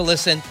time to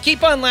listen.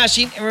 Keep on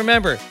lashing, and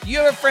remember, you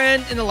have a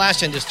friend in the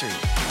lash industry.